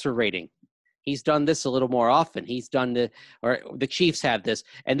 100 passer rating. He's done this a little more often. The Chiefs have this.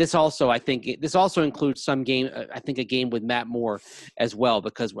 And this also, I think, includes some game, I think a game with Matt Moore as well,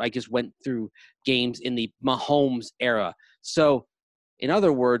 because I just went through games in the Mahomes era. So, in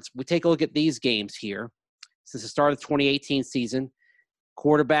other words, we take a look at these games here. Since the start of the 2018 season,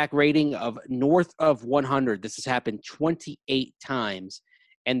 quarterback rating of north of 100. This has happened 28 times.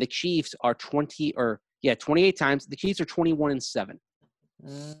 And the Chiefs are 28 times. The Chiefs are 21-7.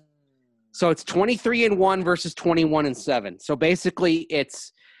 So it's 23-1 versus 21-7. So basically,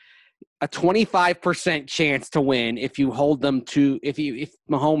 it's a 25% chance to win if you hold them to if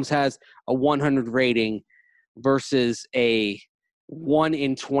Mahomes has a 100 rating versus a 1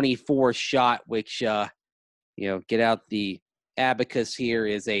 in 24 shot, which get out the abacus here,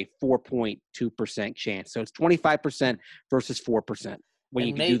 is a 4.2% chance. So it's 25% versus 4% when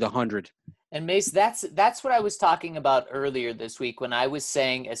you can do the 100. And Mace, that's what I was talking about earlier this week when I was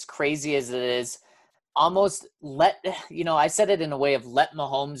saying, as crazy as it is, almost I said it in a way of let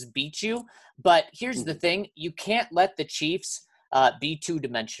Mahomes beat you. But here's the thing. You can't let the Chiefs be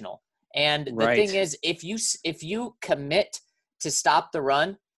two-dimensional. And the thing is, if you commit to stop the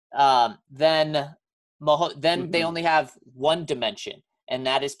run, then they only have one dimension. And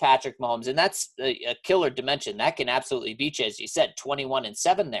that is Patrick Mahomes. And that's a killer dimension. That can absolutely beat you, as you said,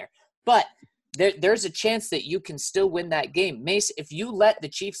 21-7 there. But there's a chance that you can still win that game. Mace, if you let the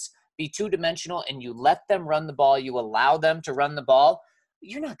Chiefs be two-dimensional and you let them run the ball, you allow them to run the ball,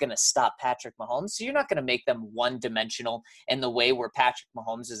 you're not going to stop Patrick Mahomes. So you're not going to make them one-dimensional in the way where Patrick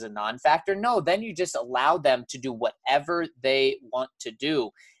Mahomes is a non-factor. No, then you just allow them to do whatever they want to do.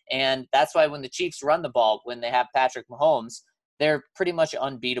 And that's why when the Chiefs run the ball, when they have Patrick Mahomes, they're pretty much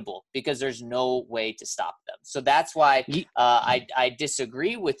unbeatable because there's no way to stop them. So that's why I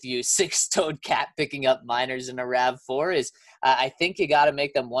disagree with you, six-toed cat picking up minors in a RAV4 is I think you got to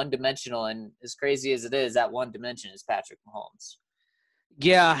make them one-dimensional. And as crazy as it is, that one dimension is Patrick Mahomes.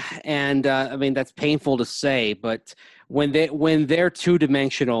 Yeah, and that's painful to say, but when they're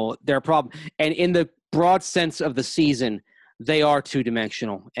two-dimensional, they're a problem. And in the broad sense of the season, they are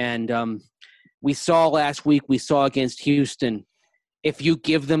two-dimensional. And we saw last week, against Houston, if you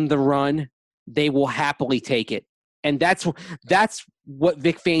give them the run, they will happily take it. And that's what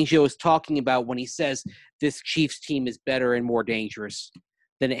Vic Fangio is talking about when he says this Chiefs team is better and more dangerous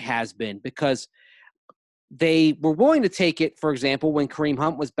than it has been, because they were willing to take it, for example, when Kareem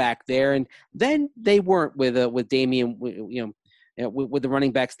Hunt was back there, and then they weren't with Damian, with the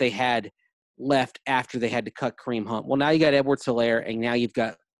running backs they had left after they had to cut Kareem Hunt. Well, now you got Edwards-Helaire, and now you've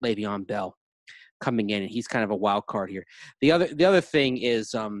got Le'Veon Bell coming in, and he's kind of a wild card here. The other thing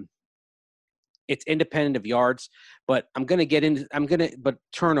is it's independent of yards, but but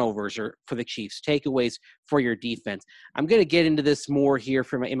turnovers are for the Chiefs, takeaways for your defense. I'm going to get into this more here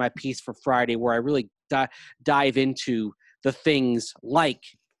in my piece for Friday, where I really dive into the things like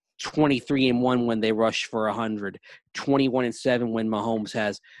 23-1 when they rush for 100, 21-7 when Mahomes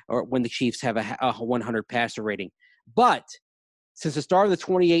has, or when the Chiefs have a 100 passer rating. But since the start of the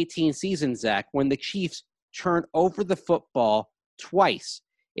 2018 season, Zach, when the Chiefs turn over the football twice,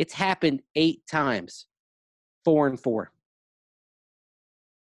 it's happened 8 times, 4-4.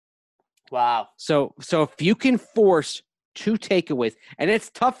 Wow. So if you can force 2 takeaways, and it's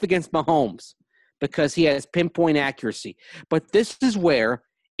tough against Mahomes because he has pinpoint accuracy. But this is where,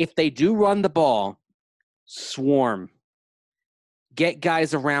 if they do run the ball, swarm. Get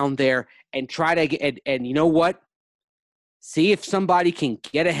guys around there and try to get – and you know what? See if somebody can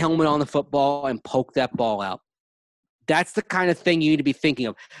get a helmet on the football and poke that ball out. That's the kind of thing you need to be thinking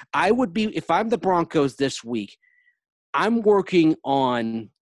of. If I'm the Broncos this week, I'm working on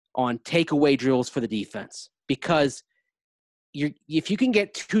takeaway drills for the defense, because if you can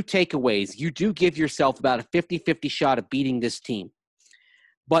get 2 takeaways, you do give yourself about a 50-50 shot of beating this team.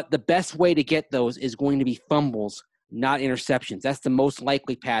 But the best way to get those is going to be fumbles, not interceptions. That's the most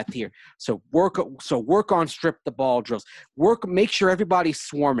likely path here. So work on strip the ball drills. Make sure everybody's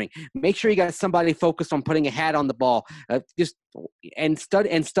swarming. Make sure you got somebody focused on putting a hat on the ball.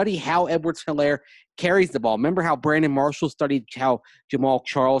 Study how Edwards-Helaire carries the ball. Remember how Brandon Marshall studied how Jamal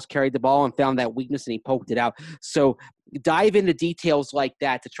Charles carried the ball and found that weakness and he poked it out. So dive into details like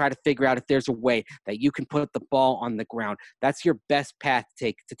that to try to figure out if there's a way that you can put the ball on the ground. That's your best path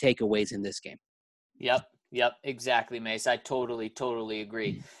to takeaways in this game. Yep, exactly, Mace. I totally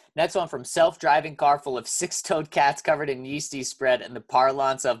agree. Next one from self-driving car full of 6-toed cats covered in yeasty spread and the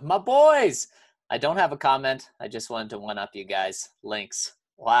parlance of my boys. I don't have a comment. I just wanted to one-up you guys. Links.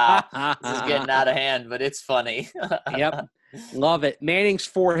 Wow, this is getting out of hand, but it's funny. Yep, love it. Manning's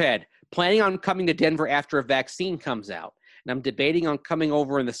forehead. Planning on coming to Denver after a vaccine comes out. And I'm debating on coming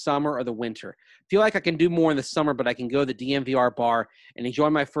over in the summer or the winter. Feel like I can do more in the summer, but I can go to the DNVR bar and enjoy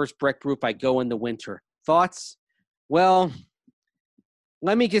my first Breck brew if I go in the winter. Thoughts? Well,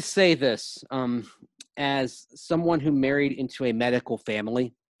 let me just say this. As someone who married into a medical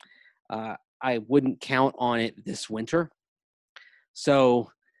family, I wouldn't count on it this winter. So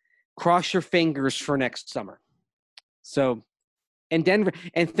cross your fingers for next summer. So, and Denver,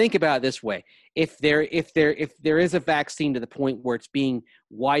 and think about it this way. If there is a vaccine to the point where it's being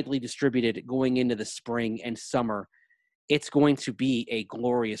widely distributed going into the spring and summer, it's going to be a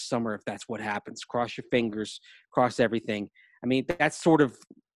glorious summer if that's what happens. Cross your fingers, cross everything. I mean, that's sort of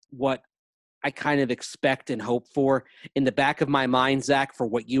what I kind of expect and hope for. In the back of my mind, Zach, for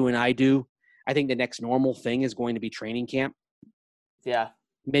what you and I do, I think the next normal thing is going to be training camp. Yeah.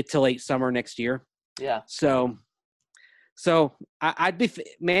 Mid to late summer next year. Yeah. So I'd be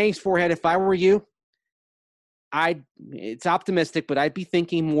Manning's forehead. If I were you, it's optimistic, but I'd be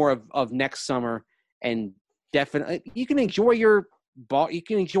thinking more of next summer. And definitely, you can enjoy your bar. You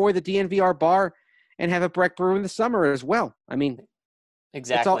can enjoy the DNVR bar and have a Breck brew in the summer as well. I mean,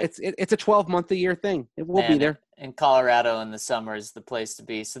 exactly. It's a 12-month-a-year thing. It will be there. In Colorado in the summer is the place to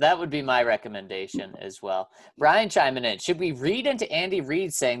be. So that would be my recommendation as well. Brian chiming in. Should we read into Andy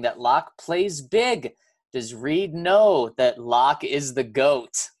Reid saying that Locke plays big? Does Reid know that Locke is the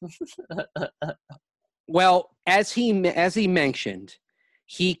GOAT? Well, as he mentioned,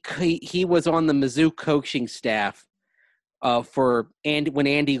 he was on the Mizzou coaching staff when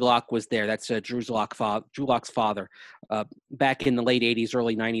Andy Locke was there. That's Drew Locke's father, back in the late 80s,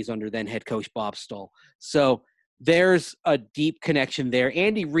 early 90s under then head coach Bob Stoll. So there's a deep connection there.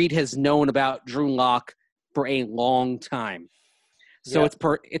 Andy Reid has known about Drew Locke for a long time. So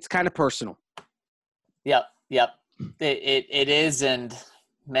it's kind of personal. Yep. It is, and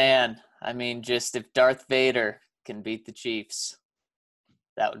man, I mean, just if Darth Vader can beat the Chiefs,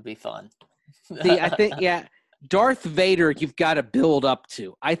 that would be fun. See, I think, Darth Vader, you've got to build up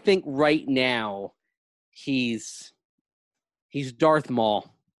to. I think right now, he's Darth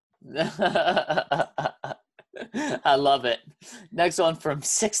Maul. I love it. Next one from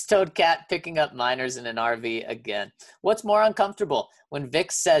Six-Toed Cat picking up minors in an RV again. What's more uncomfortable, when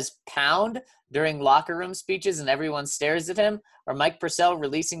Vic says pound during locker room speeches and everyone stares at him, or Mike Purcell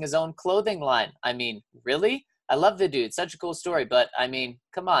releasing his own clothing line? I mean, really? I love the dude. Such a cool story. But, I mean,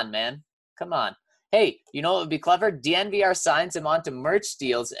 come on, man. Come on. Hey, you know what would be clever? DNVR signs him onto merch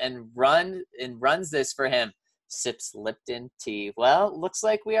deals and runs this for him. Sips Lipton tea. Well, looks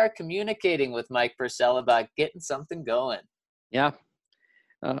like we are communicating with Mike Purcell about getting something going. Yeah.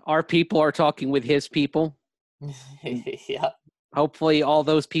 Our people are talking with his people. Yeah. Hopefully all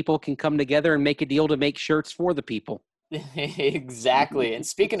those people can come together and make a deal to make shirts for the people. Exactly. And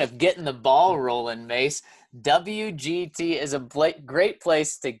speaking of getting the ball rolling, Mace, WGT is a great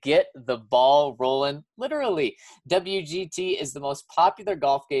place to get the ball rolling. Literally, WGT is the most popular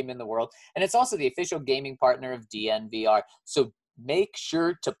golf game in the world, and it's also the official gaming partner of DNVR. So make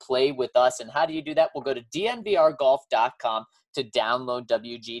sure to play with us. And how do you do that? We'll go to dnvrgolf.com to download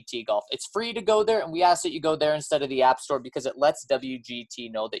WGT Golf. It's free to go there, and we ask that you go there instead of the App Store because it lets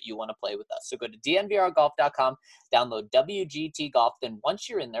WGT know that you want to play with us. So go to dnvrgolf.com, download WGT Golf. Then once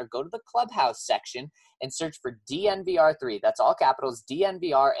you're in there, go to the Clubhouse section and search for DNVR3. That's all capitals,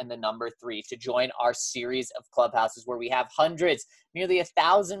 DNVR and the number 3 to join our series of clubhouses where we have hundreds, nearly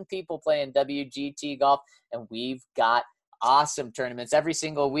 1,000 people playing WGT Golf, and we've got awesome tournaments every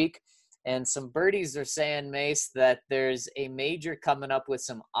single week. And some birdies are saying, Mace, that there's a major coming up with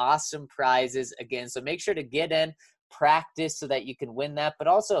some awesome prizes again. So make sure to get in, practice so that you can win that. But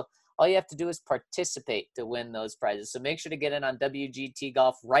also, all you have to do is participate to win those prizes. So make sure to get in on WGT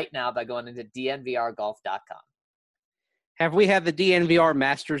Golf right now by going into dnvrgolf.com. Have we had the DNVR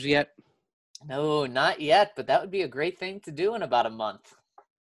Masters yet? No, not yet. But that would be a great thing to do in about a month.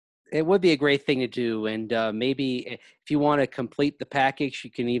 It would be a great thing to do, and maybe if you want to complete the package,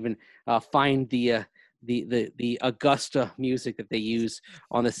 you can even find the Augusta music that they use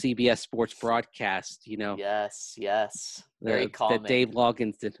on the CBS Sports broadcast. You know, yes, very calming. That Dave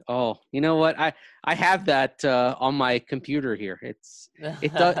Loggins did. Oh, you know what? I have that on my computer here.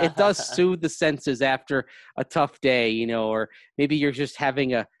 It does soothe the senses after a tough day, you know, or maybe you're just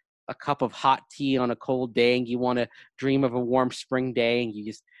having a cup of hot tea on a cold day, and you want to dream of a warm spring day, and you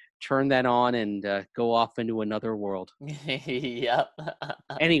just turn that on and go off into another world. Yep.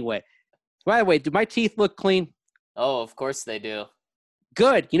 Anyway, by the way, do my teeth look clean? Oh, of course they do.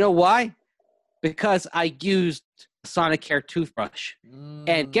 Good. You know why? Because I used Sonicare toothbrush.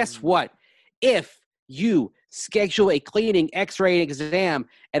 And guess what? If you schedule a cleaning x-ray exam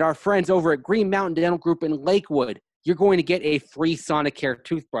at our friends over at Green Mountain Dental Group in Lakewood, you're going to get a free Sonicare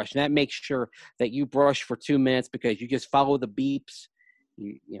toothbrush. And that makes sure that you brush for 2 minutes because you just follow the beeps.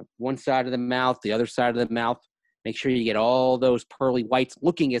 You know, one side of the mouth, the other side of the mouth. Make sure you get all those pearly whites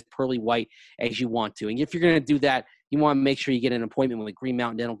looking as pearly white as you want to. And if you're going to do that, you want to make sure you get an appointment with Green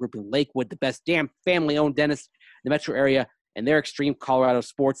Mountain Dental Group in Lakewood, the best damn family-owned dentist in the metro area, and they're extreme Colorado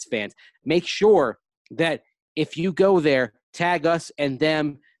sports fans. Make sure that if you go there, tag us and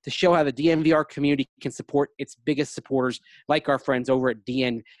them to show how the DNVR community can support its biggest supporters, like our friends over at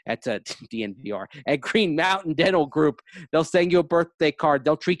DNVR, at Green Mountain Dental Group. They'll send you a birthday card.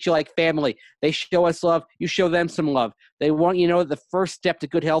 They'll treat you like family. They show us love. You show them some love. They want you to know that the first step to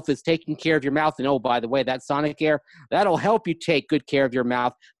good health is taking care of your mouth. And, oh, by the way, that Sonicare, that'll help you take good care of your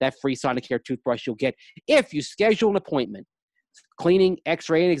mouth. That free Sonicare toothbrush you'll get if you schedule an appointment, cleaning,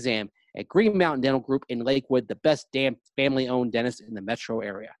 x-ray, and exam at Green Mountain Dental Group in Lakewood, the best damn family-owned dentist in the metro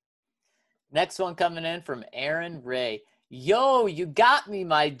area. Next one coming in from Aaron Ray. Yo, you got me,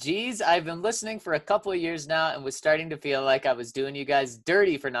 my G's. I've been listening for a couple of years now and was starting to feel like I was doing you guys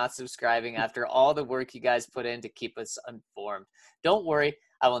dirty for not subscribing after all the work you guys put in to keep us informed. Don't worry,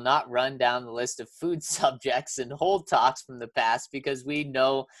 I will not run down the list of food subjects and hold talks from the past because we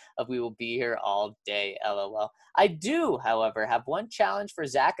know we will be here all day, LOL. I do, however, have one challenge for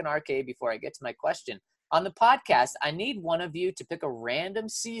Zac and RK before I get to my question. On the podcast, I need one of you to pick a random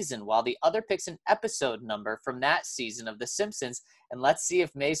season while the other picks an episode number from that season of The Simpsons, and let's see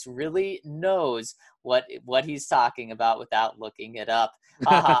if Mace really knows what he's talking about without looking it up.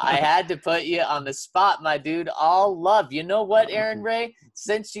 I had to put you on the spot, my dude. All love. You know what, Aaron Ray?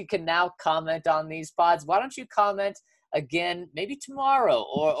 Since you can now comment on these pods, why don't you comment again maybe tomorrow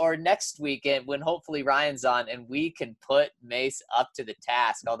or next weekend when hopefully Ryan's on and we can put Mace up to the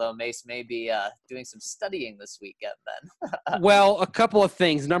task, although Mace may be doing some studying this weekend then. Well, a couple of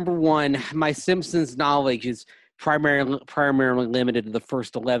things. Number one, my Simpsons knowledge is primarily limited to the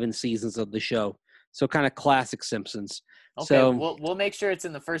first 11 seasons of the show, so kind of classic Simpsons. Okay, so we'll make sure it's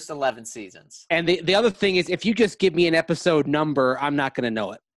in the first 11 seasons. And the other thing is, if you just give me an episode number, I'm not going to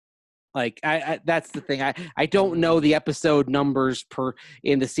know it. Like that's the thing. I don't know the episode numbers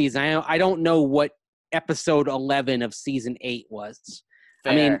in the season. I don't know what episode 11 of season 8 was.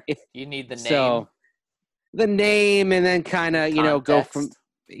 Fair. I mean, if you need the name. So the name and then kind of, go from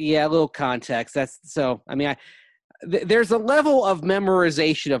a little context. That's so, I mean, there's a level of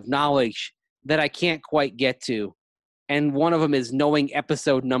memorization of knowledge that I can't quite get to. And one of them is knowing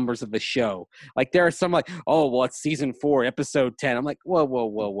episode numbers of the show. Like there are some like, oh, well, it's season 4, episode 10. I'm like,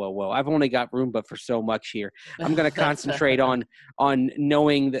 whoa. I've only got room but for so much here. I'm going to concentrate on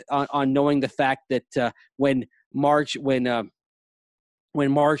knowing that on knowing the fact that when Marge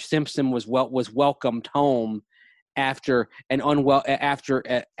Simpson was welcomed home after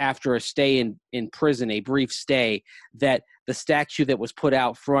a stay in prison, a brief stay, that the statue that was put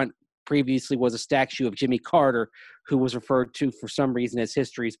out front previously was a statue of Jimmy Carter, who was referred to for some reason as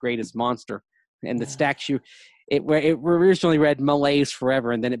history's greatest monster. And the statue, it originally read Malaise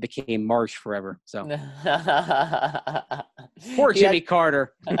Forever, and then it became March Forever. So poor Jimmy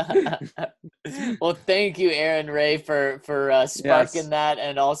Carter. Well, thank you, Aaron Ray, for sparking that,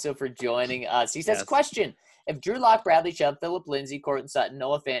 and also for joining us. He says, question: if Drew Lock, Bradley Chubb, Phillip Lindsay, Courtland Sutton,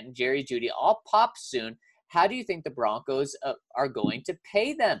 Noah Fant, and Jerry Jeudy all pop soon, how do you think the Broncos are going to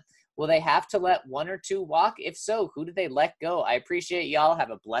pay them? Will they have to let one or two walk? If so, who do they let go? I appreciate y'all.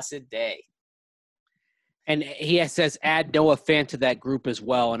 Have a blessed day. And he says add Noah Fant to that group as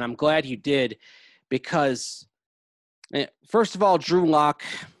well. And I'm glad you did, because first of all, Drew Lock,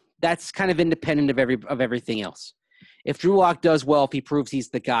 that's kind of independent of everything else. If Drew Lock does well, if he proves he's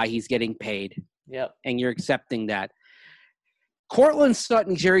the guy, he's getting paid. Yep. And you're accepting that. Courtland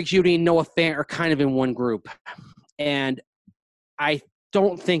Sutton, Jerry Jeudy, and Noah Fant are kind of in one group. And I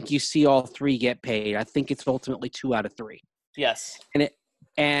don't think you see all three get paid. I think it's ultimately 2 out of 3. Yes.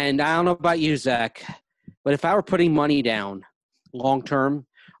 And I don't know about you, Zach, but if I were putting money down long-term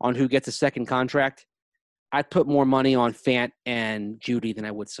on who gets a second contract, I'd put more money on Fant and Jeudy than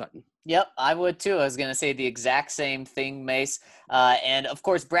I would Sutton. Yep, I would too. I was going to say the exact same thing, Mace. And, of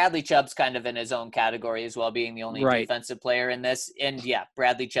course, Bradley Chubb's kind of in his own category as well, being the only defensive player in this. And, yeah,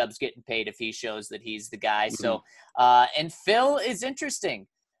 Bradley Chubb's getting paid if he shows that he's the guy. Mm-hmm. So, and Phil is interesting.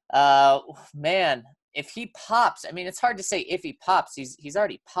 Man, if he pops, I mean, it's hard to say if he pops. He's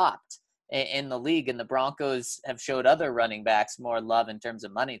already popped in the league, and the Broncos have showed other running backs more love in terms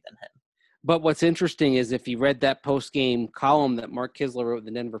of money than him. But what's interesting is if you read that post-game column that Mark Kisler wrote in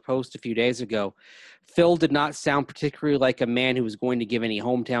the Denver Post a few days ago, Phil did not sound particularly like a man who was going to give any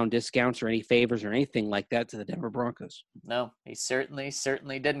hometown discounts or any favors or anything like that to the Denver Broncos. No, he certainly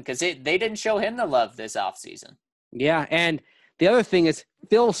didn't, because they didn't show him the love this offseason. Yeah, and the other thing is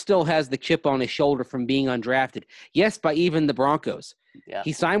Phil still has the chip on his shoulder from being undrafted. Yes, by even the Broncos. Yeah.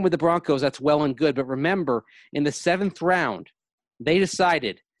 He signed with the Broncos. That's well and good. But remember, in the 7th round, they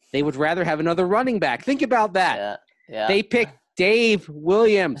decided they would rather have another running back. Think about that. Yeah. They picked Dave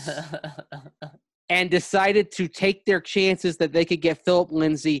Williams and decided to take their chances that they could get Phillip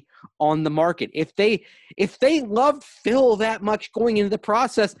Lindsay on the market. If they loved Phil that much going into the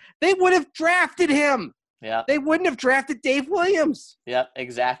process, they would have drafted him. Yeah. They wouldn't have drafted Dave Williams. Yep,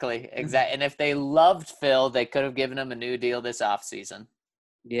 exactly. And if they loved Phil, they could have given him a new deal this offseason.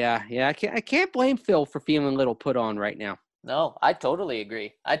 Yeah. I can't blame Phil for feeling a little put on right now. No, I totally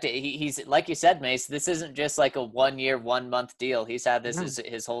agree. He's like you said, Mace, this isn't just like a 1 year, 1 month deal. He's had this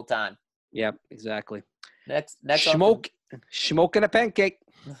his whole time. Yep, exactly. Next smoke and a pancake.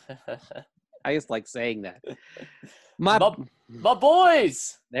 I just like saying that. My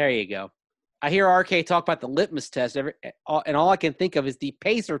boys. There you go. I hear RK talk about the litmus test, and all I can think of is the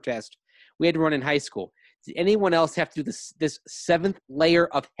pacer test we had to run in high school. Did anyone else have to do this 7th layer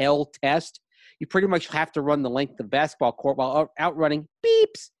of hell test? You pretty much have to run the length of the basketball court while outrunning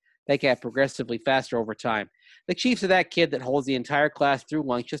beeps. They get progressively faster over time. The Chiefs are that kid that holds the entire class through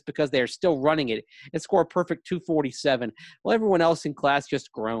lunch just because they are still running it and score a perfect 247, while everyone else in class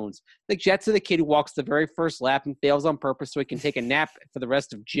just groans. The Jets are the kid who walks the very first lap and fails on purpose so he can take a nap for the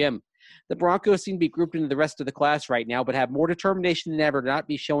rest of gym. The Broncos seem to be grouped into the rest of the class right now, but have more determination than ever to not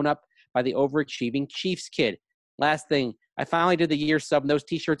be shown up by the overachieving Chiefs kid. Last thing, I finally did the year sub, and those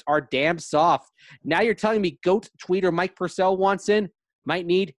T-shirts are damn soft. Now you're telling me GOAT tweeter Mike Purcell wants in? Might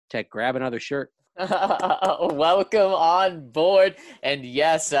need to grab another shirt. Welcome on board. And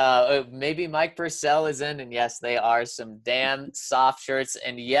yes, maybe Mike Purcell is in. And yes, they are some damn soft shirts.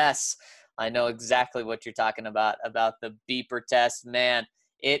 And yes, I know exactly what you're talking about the beeper test. Man,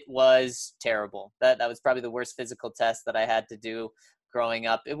 it was terrible. That was probably the worst physical test that I had to do growing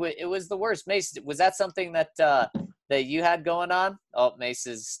up. It was the worst. Mace, was that something that you had going on? Oh, Mace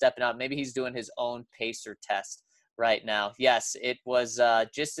is stepping out. Maybe he's doing his own pacer test. right now. Yes, it was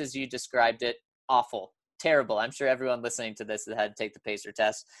just as you described it, awful. Terrible. I'm sure everyone listening to this that had to take the Pacer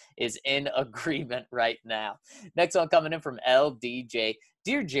test is in agreement right now. Next one coming in from LDJ.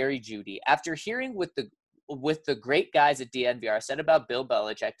 Dear Jerry Judy, after hearing with the great guys at DNVR said about Bill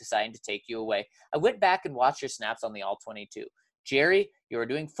Belichick deciding to take you away, I went back and watched your snaps on the All-22. Jerry, you are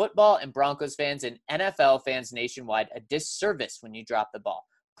doing football and Broncos fans and NFL fans nationwide a disservice when you drop the ball.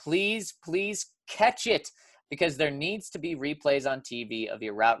 Please, please catch it, because there needs to be replays on TV of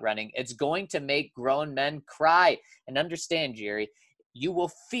your route running. It's going to make grown men cry. And understand, Jerry, you will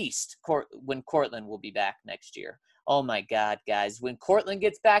feast when Cortland will be back next year. Oh, my God, guys. When Cortland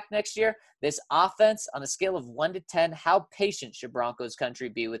gets back next year, this offense, on a scale of 1 to 10, how patient should Broncos Country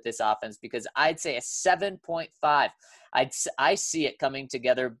be with this offense? Because I'd say a 7.5. I see it coming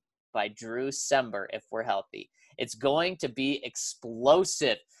together by December if we're healthy. It's going to be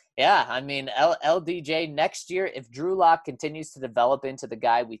explosive. Yeah, I mean, LDJ, next year, if Drew Lock continues to develop into the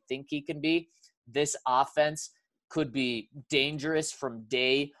guy we think he can be, this offense could be dangerous from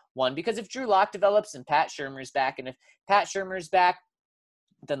day one. Because if Drew Lock develops and Pat Shurmur's back, and if Pat Shurmur's back,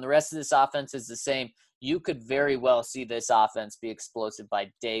 then the rest of this offense is the same. You could very well see this offense be explosive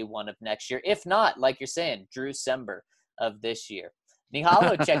by day one of next year. If not, like you're saying, December of this year.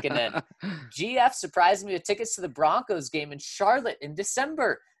 Nihalo checking in. GF surprised me with tickets to the Broncos game in Charlotte in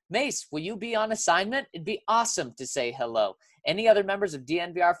December. Mace, will you be on assignment? It'd be awesome to say hello. Any other members of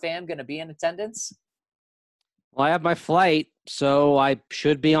DNVR fam going to be in attendance? Well, I have my flight, so I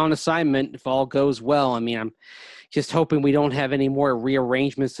should be on assignment if all goes well. I mean, I'm just hoping we don't have any more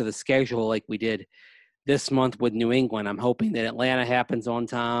rearrangements to the schedule like we did this month with New England. I'm hoping that Atlanta happens on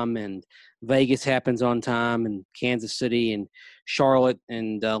time and Vegas happens on time and Kansas City and Charlotte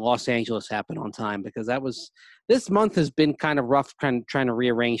and Los Angeles happen on time, because this month has been kind of rough trying to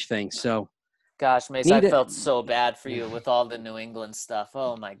rearrange things. So, gosh, Mace, I felt so bad for you with all the New England stuff.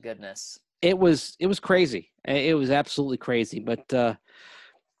 Oh my goodness. It was crazy. It was absolutely crazy. But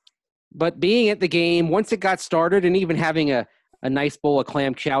being at the game, once it got started, and even having a nice bowl of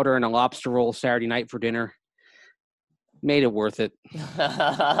clam chowder and a lobster roll Saturday night for dinner, made it worth it.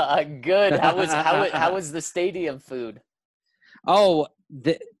 Good. How was the stadium food? Oh,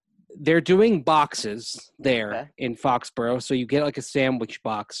 they're doing boxes there in Foxborough, so you get like a sandwich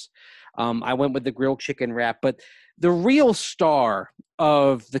box. I went with the grilled chicken wrap, but the real star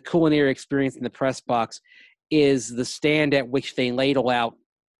of the culinary experience in the press box is the stand at which they ladle out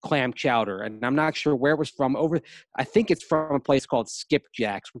clam chowder. And I'm not sure where it was from. I think it's from a place called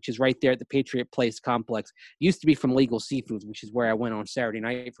Skipjack's, which is right there at the Patriot Place complex. It used to be from Legal Seafoods, which is where I went on Saturday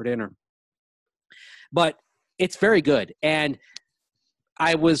night for dinner. But it's very good. And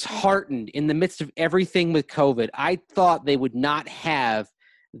I was heartened in the midst of everything with COVID. I thought they would not have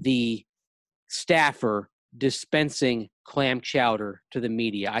the staffer dispensing clam chowder to the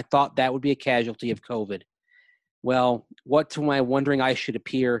media. I thought that would be a casualty of COVID. Well, what to my wondering eye should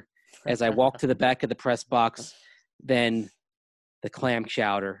appear as I walked to the back of the press box than the clam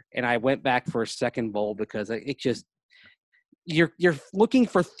chowder. And I went back for a second bowl because it just – you're looking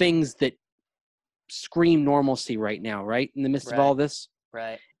for things that scream normalcy right now, right, in the midst of all this?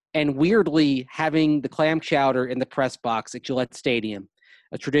 Right. And weirdly, having the clam chowder in the press box at Gillette Stadium,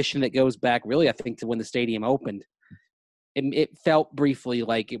 a tradition that goes back really, I think, to when the stadium opened, it felt briefly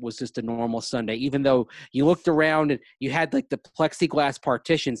like it was just a normal Sunday, even though you looked around and you had like the plexiglass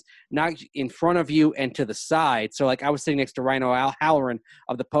partitions not in front of you and to the side. So like I was sitting next to Rhino Halloran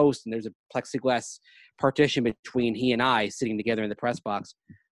of the Post, and there's a plexiglass partition between he and I sitting together in the press box.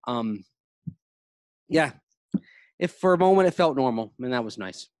 Yeah. If for a moment it felt normal, and that was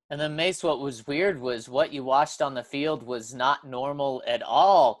nice. And then, Mace, what was weird was what you watched on the field was not normal at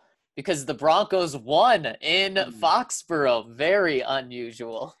all, because the Broncos won in Foxborough. Very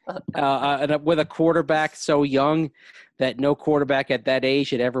unusual. And with a quarterback so young that no quarterback at that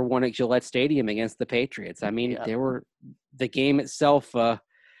age had ever won at Gillette Stadium against the Patriots. I mean, the game itself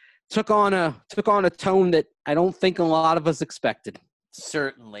took on a tone that I don't think a lot of us expected.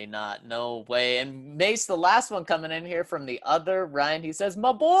 Certainly not. No way. And Mace, the last one coming in here from the other Ryan, he says,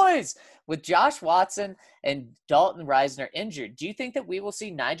 my boys, with Josh Watson and Dalton Reisner injured, do you think that we will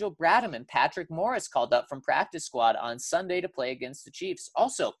see Nigel Bradham and Patrick Morris called up from practice squad on Sunday to play against the Chiefs?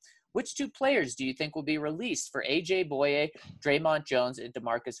 Also, which two players do you think will be released for A.J. Boye, Draymond Jones, and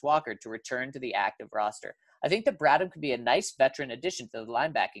DeMarcus Walker to return to the active roster? I think that Bradham could be a nice veteran addition to the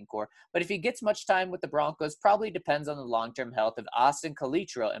linebacking core, but if he gets much time with the Broncos, probably depends on the long-term health of Austin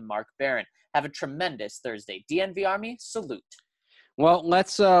Calitro and Mark Barron. Have a tremendous Thursday. DNV Army, salute. Well,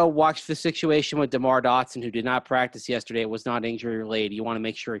 let's watch the situation with DeMar Dotson, who did not practice yesterday. It was not injury related. You want to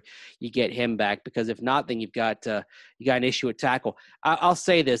make sure you get him back, because if not, then you got an issue at tackle. I'll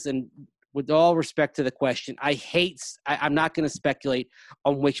say this, and with all respect to the question, I'm not going to speculate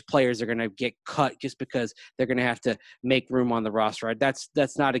on which players are going to get cut just because they're going to have to make room on the roster.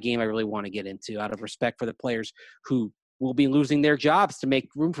 That's not a game I really want to get into, out of respect for the players who will be losing their jobs to make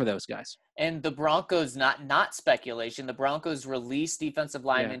room for those guys. And the Broncos, not speculation, the Broncos released defensive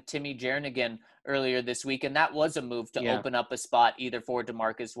lineman Timmy Jernigan earlier this week, and that was a move to open up a spot either for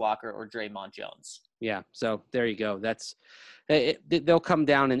DeMarcus Walker or Draymond Jones. Yeah, so there you go. They'll come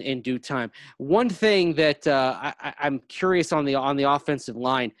down in due time. One thing that I'm curious on the offensive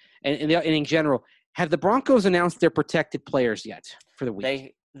line and in general, have the Broncos announced their protected players yet for the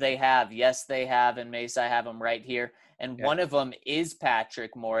week? They have. Yes, they have. And Mace, I have them right here. And one of them is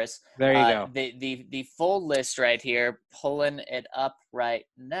Patrick Morris. There you go. The full list right here, pulling it up right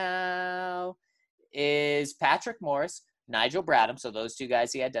now, is Patrick Morris, Nigel Bradham, so those two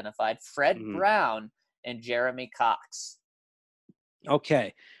guys he identified, Fred Brown, and Jeremy Cox.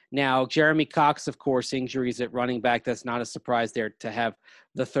 Okay. Now, Jeremy Cox, of course, injuries at running back. That's not a surprise there to have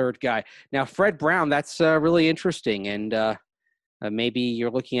the third guy. Now, Fred Brown, that's really interesting. And maybe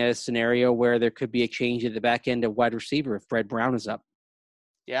you're looking at a scenario where there could be a change at the back end of wide receiver if Fred Brown is up.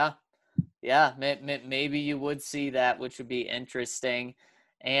 Yeah, maybe you would see that, which would be interesting.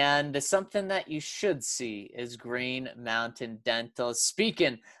 And something that you should see is Green Mountain Dental.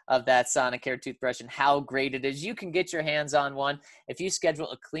 Speaking of that Sonicare toothbrush and how great it is, you can get your hands on one if you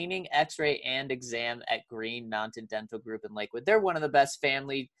schedule a cleaning, x-ray, and exam at Green Mountain Dental Group in Lakewood. They're one of the best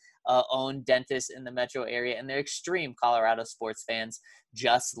family-owned dentists in the metro area, and they're extreme Colorado sports fans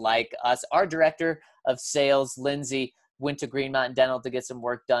just like us. Our director of sales, Lindsay, went to Green Mountain Dental to get some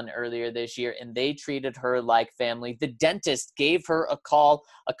work done earlier this year, and they treated her like family. The dentist gave her a call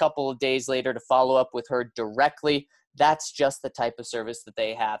a couple of days later to follow up with her directly. That's just the type of service that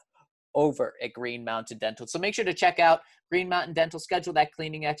they have over at Green Mountain Dental. So make sure to check out Green Mountain Dental. Schedule that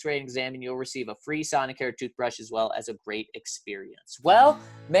cleaning, x-ray, and exam, and you'll receive a free Sonicare toothbrush as well as a great experience. Well,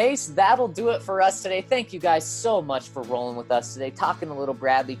 Mace, that'll do it for us today. Thank you guys so much for rolling with us today, talking a little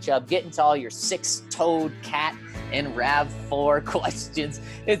Bradley Chubb, getting to all your six-toed cat and RAV4 questions.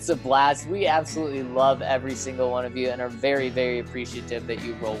 It's a blast. We absolutely love every single one of you and are very, very appreciative that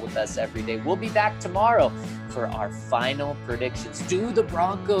you roll with us every day. We'll be back tomorrow for our final predictions. Do the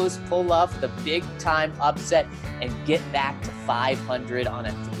Broncos pull off the big-time upset and get back to 500 on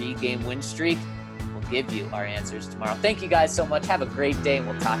a 3-game win streak? We'll give you our answers tomorrow. Thank you guys so much. Have a great day, and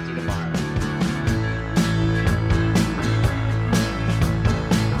we'll talk to you tomorrow.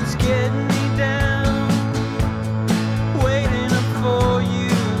 It's getting